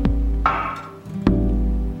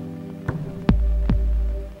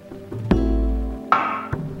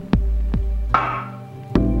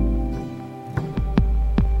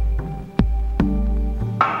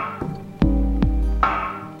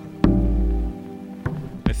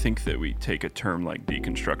 I think that we take a term like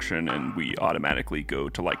deconstruction and we automatically go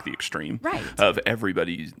to like the extreme right. of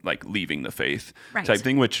everybody like leaving the faith right. type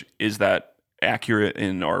thing, which is that accurate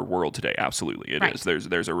in our world today? Absolutely, it right. is.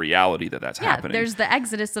 There's a reality that's happening. There's the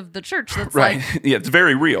exodus of the church. That's right. like, yeah, it's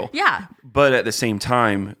very real. Yeah. But at the same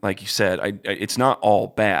time, like you said, it's not all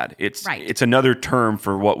bad. It's right. it's another term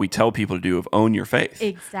for what we tell people to do of own your faith.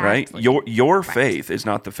 Exactly. Right. Your right. faith is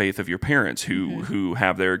not the faith of your parents who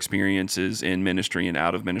have their experiences in ministry and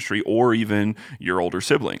out of ministry, or even your older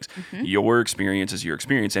siblings. Mm-hmm. Your experience is your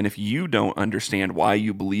experience, and if you don't understand why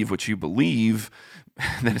you believe what you believe,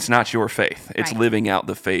 then it's not your faith. It's right. living out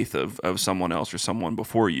the faith of someone else or someone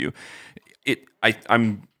before you.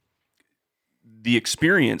 The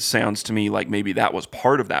experience sounds to me like maybe that was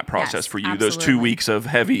part of that process for you. Absolutely. Those 2 weeks of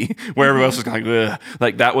heavy, where everyone else was like, ugh.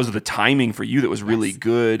 Like that was the timing for you that was really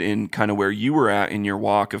good in kind of where you were at in your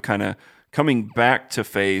walk of kind of coming back to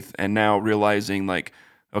faith and now realizing like,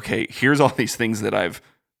 okay, here's all these things that I've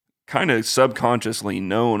kind of subconsciously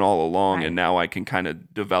known all along, right. and now I can kind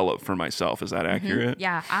of develop for myself. Is that accurate?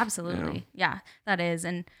 Yeah, absolutely. Yeah, that is.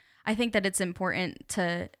 And I think that it's important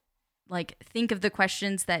to like think of the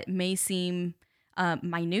questions that may seem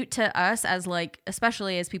minute to us as like,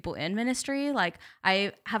 especially as people in ministry. Like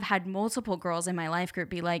I have had multiple girls in my life group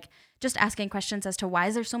be like, just asking questions as to why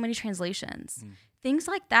is there so many translations? Things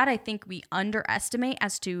like that, I think we underestimate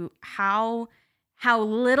as to how how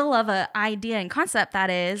little of an idea and concept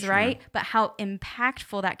that is, right? But how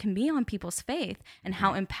impactful that can be on people's faith, and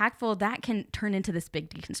how impactful that can turn into this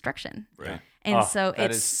big deconstruction. Right. And so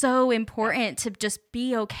it's so important to just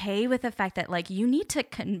be okay with the fact that like you need to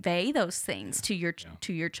convey those things to your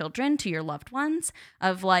children, to your loved ones,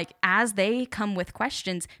 of like as they come with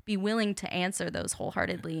questions, be willing to answer those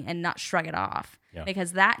wholeheartedly and not shrug it off. Yeah.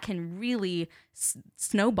 Because that can really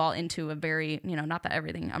snowball into a very, not that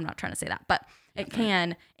everything, I'm not trying to say that, but it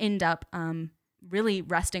can end up really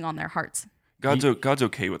resting on their hearts. God's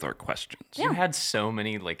okay with our questions. You had so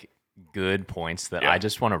many like good points that I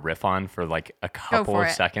just want to riff on for like a couple of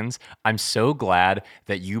seconds. I'm so glad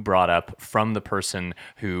that you brought up, from the person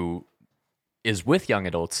who is with young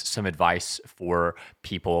adults, some advice for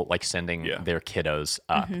people like sending their kiddos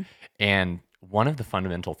up. And one of the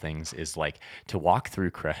fundamental things is like to walk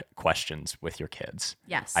through questions with your kids.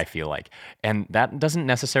 Yes. I feel like. And that doesn't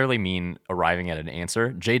necessarily mean arriving at an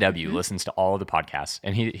answer. JW listens to all of the podcasts,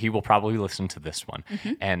 and he will probably listen to this one.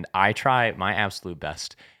 And I try my absolute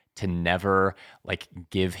best to never like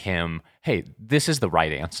give him, hey, this is the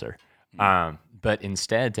right answer. But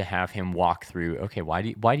instead to have him walk through, okay, why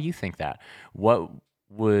do you think that? What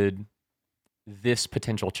would this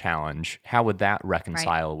potential challenge, how would that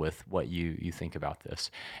reconcile with what you think about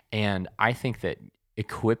this? And I think that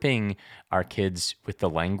equipping our kids with the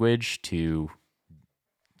language to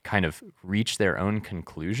kind of reach their own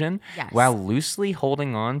conclusion while loosely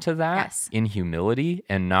holding on to that in humility,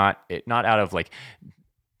 and not out of like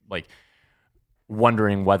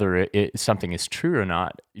wondering whether something is true or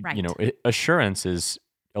not. Assurance is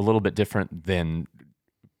a little bit different than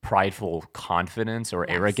prideful confidence or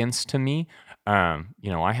arrogance to me.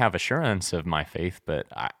 I have assurance of my faith, but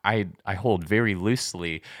I hold very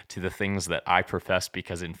loosely to the things that I profess,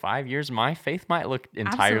 because in 5 years, my faith might look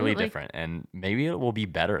entirely different, and maybe it will be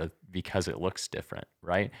better because it looks different,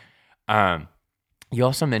 right? You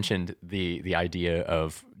also mentioned the idea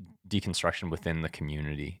of deconstruction within the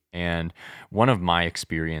community. And one of my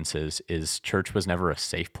experiences is church was never a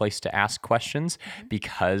safe place to ask questions,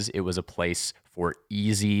 because it was a place for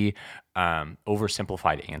easy,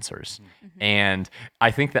 oversimplified answers. And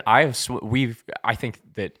I think that I think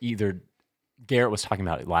that either Garrett was talking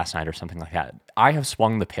about it last night or something like that. I have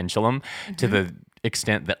swung the pendulum to the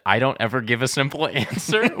extent that I don't ever give a simple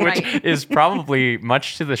answer, which is probably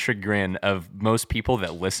much to the chagrin of most people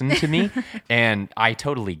that listen to me. And I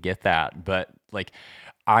totally get that. But like,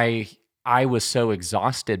 I was so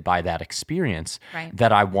exhausted by that experience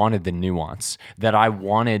that I wanted the nuance, that I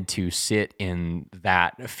wanted to sit in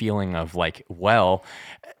that feeling of like, well,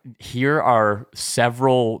 here are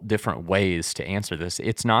several different ways to answer this.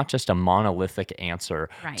 It's not just a monolithic answer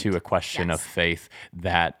to a question of faith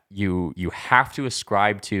that you have to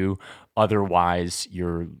ascribe to, otherwise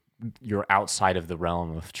you're outside of the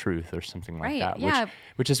realm of truth or something like that,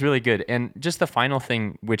 which is really good. And just the final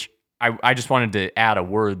thing, which I just wanted to add a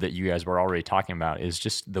word that you guys were already talking about, is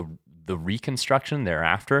just the reconstruction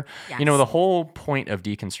thereafter. The whole point of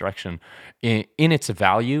deconstruction in its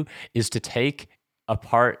value is to take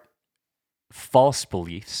apart false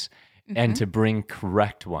beliefs and to bring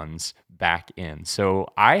correct ones back in. So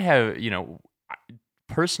I have,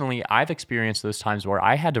 personally, I've experienced those times where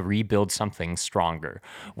I had to rebuild something stronger,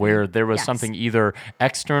 where there was something either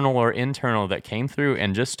external or internal that came through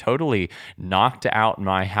and just totally knocked out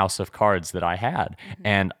my house of cards that I had.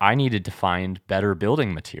 And I needed to find better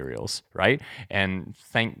building materials, right? And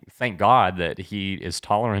thank God that he is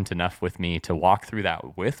tolerant enough with me to walk through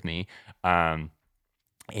that with me,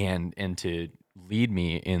 and to lead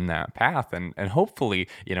me in that path. And hopefully,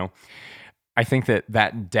 I think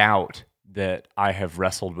that doubt that I have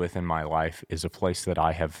wrestled with in my life is a place that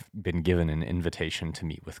I have been given an invitation to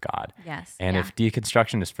meet with God. Yes. And if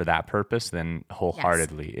deconstruction is for that purpose, then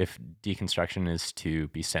wholeheartedly. If deconstruction is to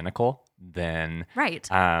be cynical, then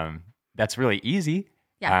that's really easy.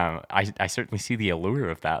 Yeah. I certainly see the allure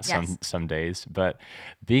of that some days, but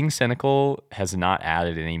being cynical has not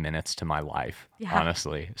added any minutes to my life,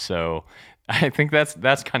 honestly. So I think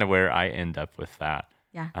that's kind of where I end up with that.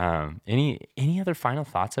 Yeah. Any other final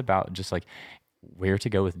thoughts about just like where to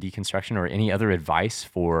go with deconstruction, or any other advice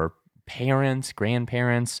for parents,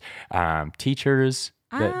 grandparents, teachers?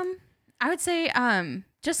 I would say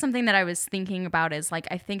just something that I was thinking about is like,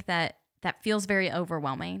 I think that feels very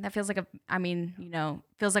overwhelming. That feels like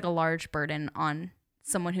feels like a large burden on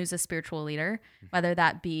someone who's a spiritual leader, whether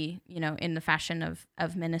that be, in the fashion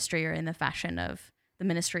of ministry or in the fashion of the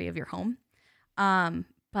ministry of your home.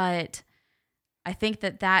 But I think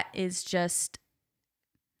that is just,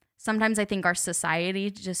 sometimes I think our society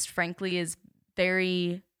just frankly is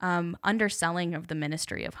very underselling of the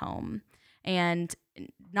ministry of home. and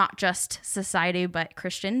not just society, but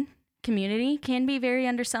Christian community can be very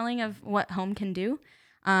underselling of what home can do.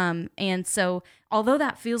 And so although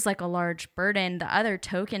that feels like a large burden, the other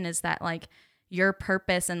token is that like your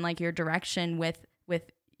purpose and like your direction with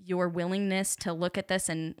your willingness to look at this,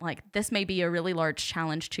 and like this may be a really large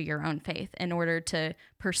challenge to your own faith in order to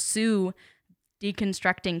pursue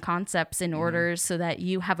deconstructing concepts in order so that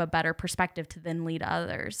you have a better perspective to then lead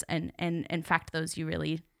others and in fact those you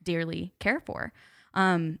really dearly care for.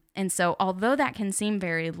 And so although that can seem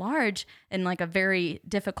very large and like a very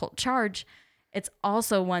difficult charge, it's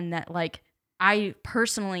also one that like I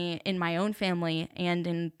personally in my own family and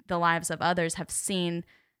in the lives of others have seen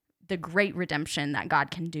the great redemption that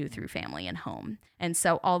God can do through family and home. And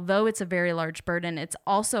so although it's a very large burden, it's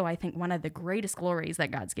also, I think, one of the greatest glories that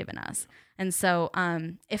God's given us. And so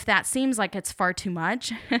if that seems like it's far too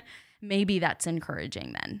much, maybe that's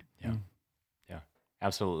encouraging then. Yeah,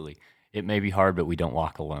 absolutely. It may be hard, but we don't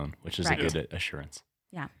walk alone, which is Right. a good assurance.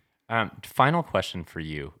 Yeah. Final question for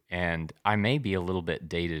you, and I may be a little bit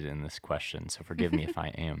dated in this question, so forgive me if I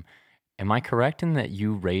am. Am I correct in that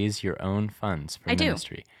you raise your own funds for I do.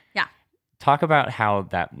 ministry? Yeah. Talk about how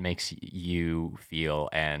that makes you feel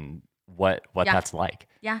and what Yeah. that's like.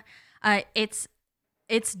 Yeah. It's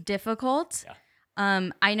difficult. Yeah.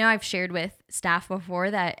 I know I've shared with staff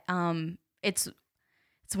before that it's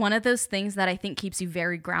one of those things that I think keeps you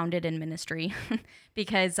very grounded in ministry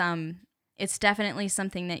because it's definitely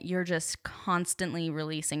something that you're just constantly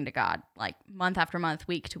releasing to God, like month after month,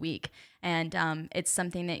 week to week. And it's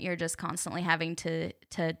something that you're just constantly having to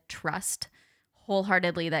trust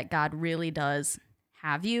wholeheartedly that God really does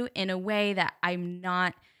have you in a way that I'm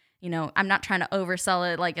not trying to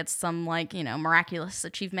oversell it like it's some like, miraculous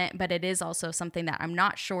achievement, but it is also something that I'm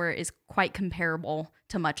not sure is quite comparable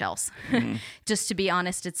to much else. Just to be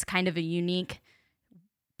honest, it's kind of a unique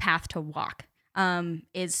path to walk,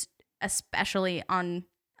 is especially on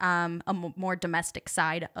a more domestic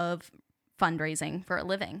side of fundraising for a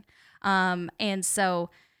living. And so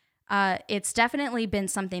it's definitely been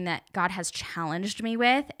something that God has challenged me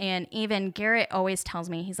with. And even Garrett always tells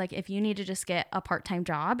me, he's like, if you need to just get a part-time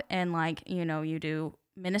job and like, you do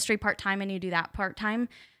ministry part-time and you do that part-time,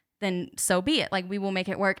 then so be it. Like we will make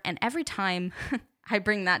it work. And every time I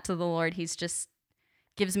bring that to the Lord, he's just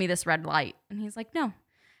gives me this red light. And he's like, no.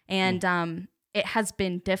 And it has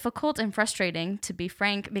been difficult and frustrating, to be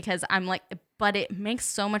frank, because I'm like, but it makes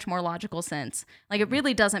so much more logical sense. Like it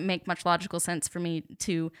really doesn't make much logical sense for me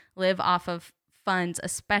to live off of funds,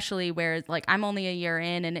 especially where like I'm only a year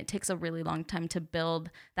in and it takes a really long time to build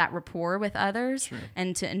that rapport with others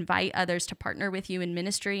and to invite others to partner with you in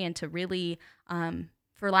ministry and to really,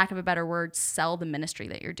 for lack of a better word, sell the ministry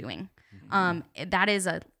that you're doing. That is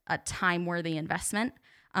a time-worthy investment.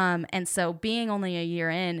 And so being only a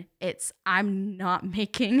year in, I'm not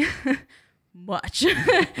making much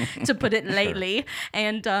to put it lightly.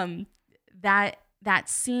 And that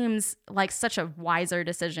seems like such a wiser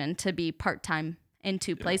decision to be part-time in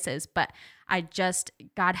two places, but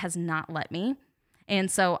God has not let me. And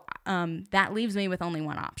so that leaves me with only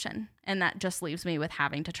one option. And that just leaves me with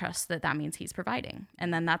having to trust that means he's providing.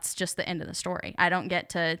 And then that's just the end of the story. I don't get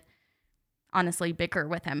to honestly bicker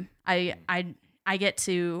with him. I get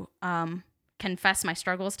to confess my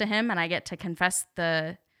struggles to him, and I get to confess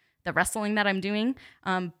the wrestling that I'm doing,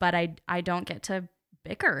 but I don't get to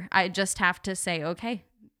bicker. I just have to say, okay.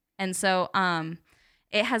 And so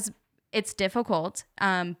it's difficult,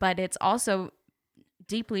 but it's also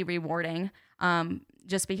deeply rewarding,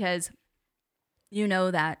 just because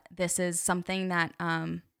that this is something that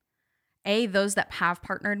those that have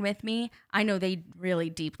partnered with me, I know they really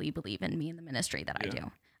deeply believe in me and the ministry that I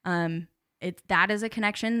do. That is a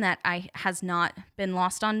connection that has not been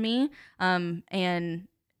lost on me. And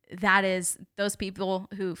that is those people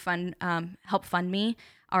who help fund me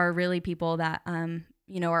are really people that,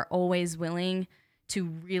 are always willing to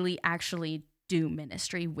really actually do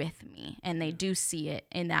ministry with me. And they do see it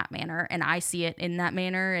in that manner. And I see it in that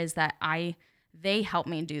manner is that they help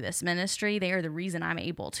me do this ministry. They are the reason I'm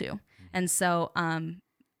able to. And so,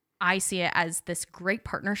 I see it as this great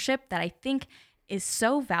partnership that I think is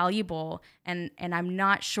so valuable, and I'm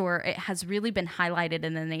not sure it has really been highlighted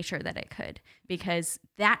in the nature that it could, because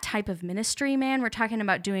that type of ministry, man, we're talking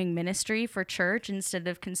about doing ministry for church instead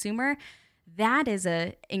of consumer. That is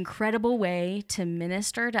a incredible way to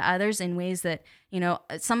minister to others in ways that,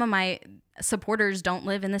 some of my supporters don't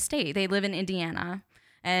live in the state. They live in Indiana,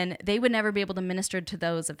 and they would never be able to minister to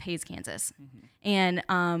those of Hays, Kansas. And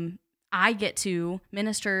I get to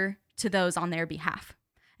minister to those on their behalf.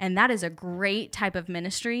 And that is a great type of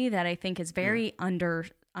ministry that I think is very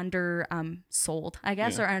sold, I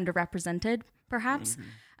guess, Yeah. or underrepresented perhaps. Mm-hmm.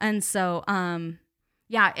 And so,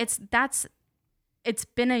 it's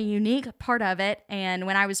been a unique part of it. And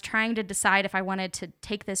when I was trying to decide if I wanted to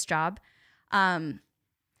take this job,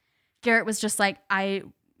 Garrett was just like, you're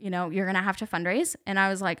going to have to fundraise. And I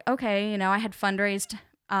was like, okay, I had fundraised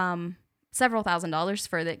several $1,000s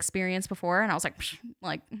for the experience before. And I was like,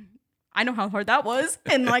 I know how hard that was.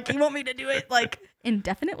 And like, you want me to do it like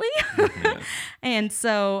indefinitely? Yeah. And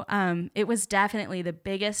so it was definitely the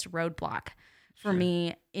biggest roadblock for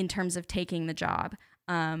me in terms of taking the job.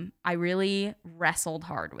 I really wrestled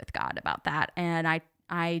hard with God about that. And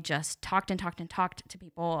I just talked to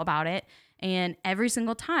people about it. And every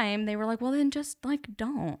single time they were like, well, then just like,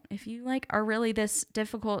 don't. If you like are really this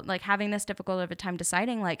difficult, like having this difficult of a time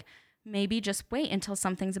deciding, like maybe just wait until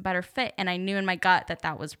something's a better fit. And I knew in my gut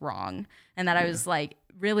that was wrong. And that I was like,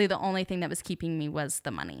 really the only thing that was keeping me was the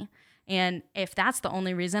money. And if that's the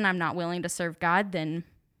only reason I'm not willing to serve God, then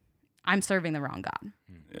I'm serving the wrong God.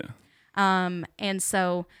 Yeah. And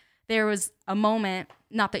so there was a moment,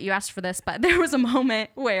 not that you asked for this, but there was a moment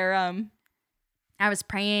where I was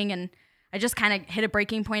praying and I just kind of hit a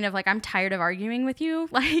breaking point of like, I'm tired of arguing with you,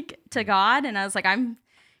 like to God. And I was like, I'm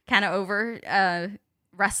kind of over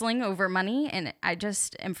wrestling over money and I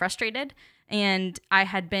just am frustrated. And I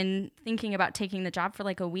had been thinking about taking the job for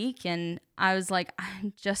like a week and I was like,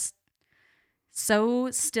 I'm just so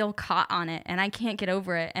still caught on it and I can't get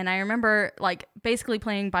over it. And I remember like basically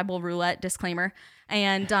playing Bible roulette, disclaimer.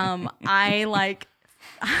 And I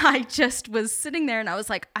just was sitting there and I was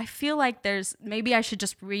like, I feel like maybe I should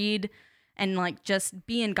just read and like just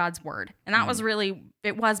be in God's word. And that was really,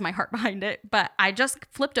 it was my heart behind it. But I just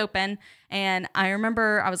flipped open and I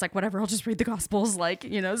remember I was like, whatever, I'll just read the Gospels. Like,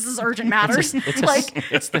 this is urgent matters.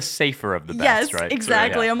 It's the safer of the best, yes, right?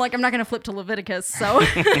 exactly. So, yeah. I'm like, I'm not going to flip to Leviticus. So,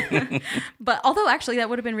 but although actually that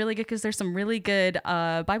would have been really good because there's some really good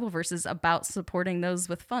Bible verses about supporting those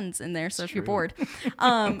with funds in there. So if you're bored,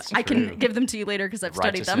 I can give them to you later because I've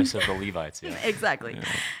studied them. Righteousness of the Levites, yeah. Exactly. Yeah.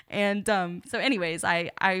 And so anyways,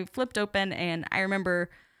 I flipped open and I remember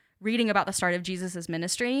reading about the start of Jesus's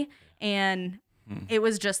ministry and it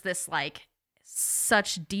was just this like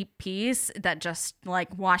such deep peace that just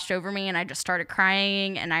like washed over me and I just started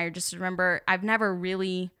crying and I just remember I've never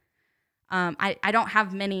really I don't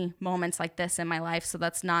have many moments like this in my life, so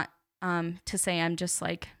that's not to say I'm just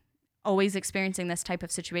like always experiencing this type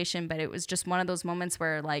of situation, but it was just one of those moments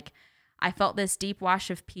where like I felt this deep wash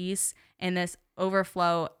of peace and this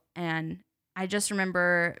overflow. And I just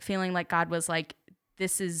remember feeling like God was like,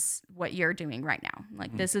 this is what you're doing right now.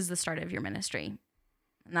 Like, this is the start of your ministry.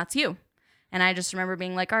 And that's you. And I just remember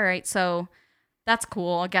being like, all right, so that's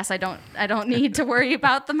cool. I guess I don't need to worry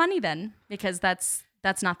about the money then, because that's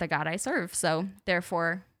not the God I serve. So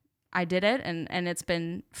therefore I did it and it's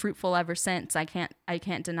been fruitful ever since. I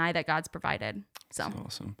can't deny that God's provided. So That's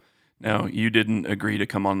awesome. Now, you didn't agree to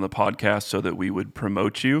come on the podcast so that we would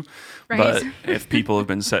promote you, Right. but if people have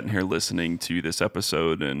been sitting here listening to this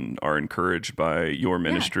episode and are encouraged by your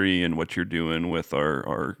ministry and what you're doing with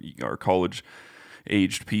our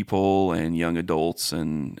college-aged people and young adults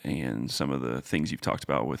and some of the things you've talked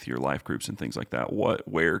about with your life groups and things like that,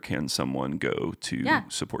 where can someone go to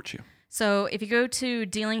support you? So if you go to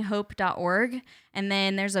dealinghope.org and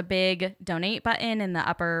then there's a big donate button in the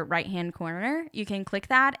upper right-hand corner, you can click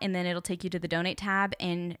that and then it'll take you to the donate tab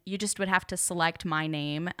and you just would have to select my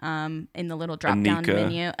name in the little drop-down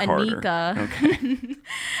menu. Carter. Anika. Okay.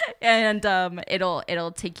 And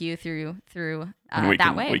it'll take you through And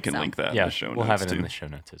that way. we can link that in the show notes. We'll have it too. in the show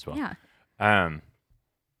notes as well. Yeah.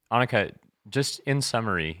 Annika, just in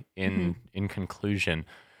summary, in conclusion,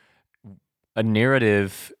 a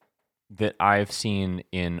narrative that I've seen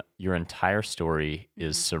in your entire story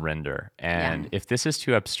is surrender. And if this is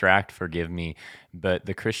too abstract, forgive me, but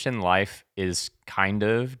the Christian life is kind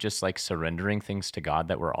of just like surrendering things to God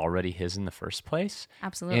that were already His in the first place.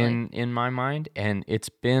 Absolutely. In my mind. And it's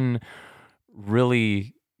been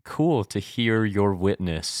really cool to hear your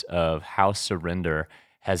witness of how surrender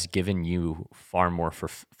has given you far more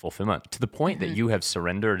fulfillment to the point that you have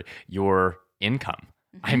surrendered your income.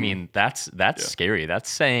 I mean, that's scary. That's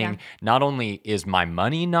saying not only is my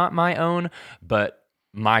money not my own, but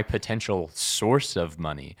my potential source of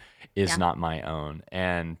money is not my own.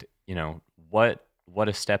 And, what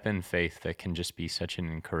a step in faith that can just be such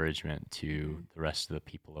an encouragement to the rest of the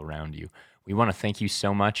people around you. We want to thank you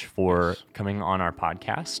so much for coming on our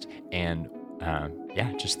podcast. And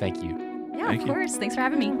just thank you. Yeah, Thank of you. course. Thanks for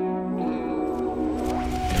having me.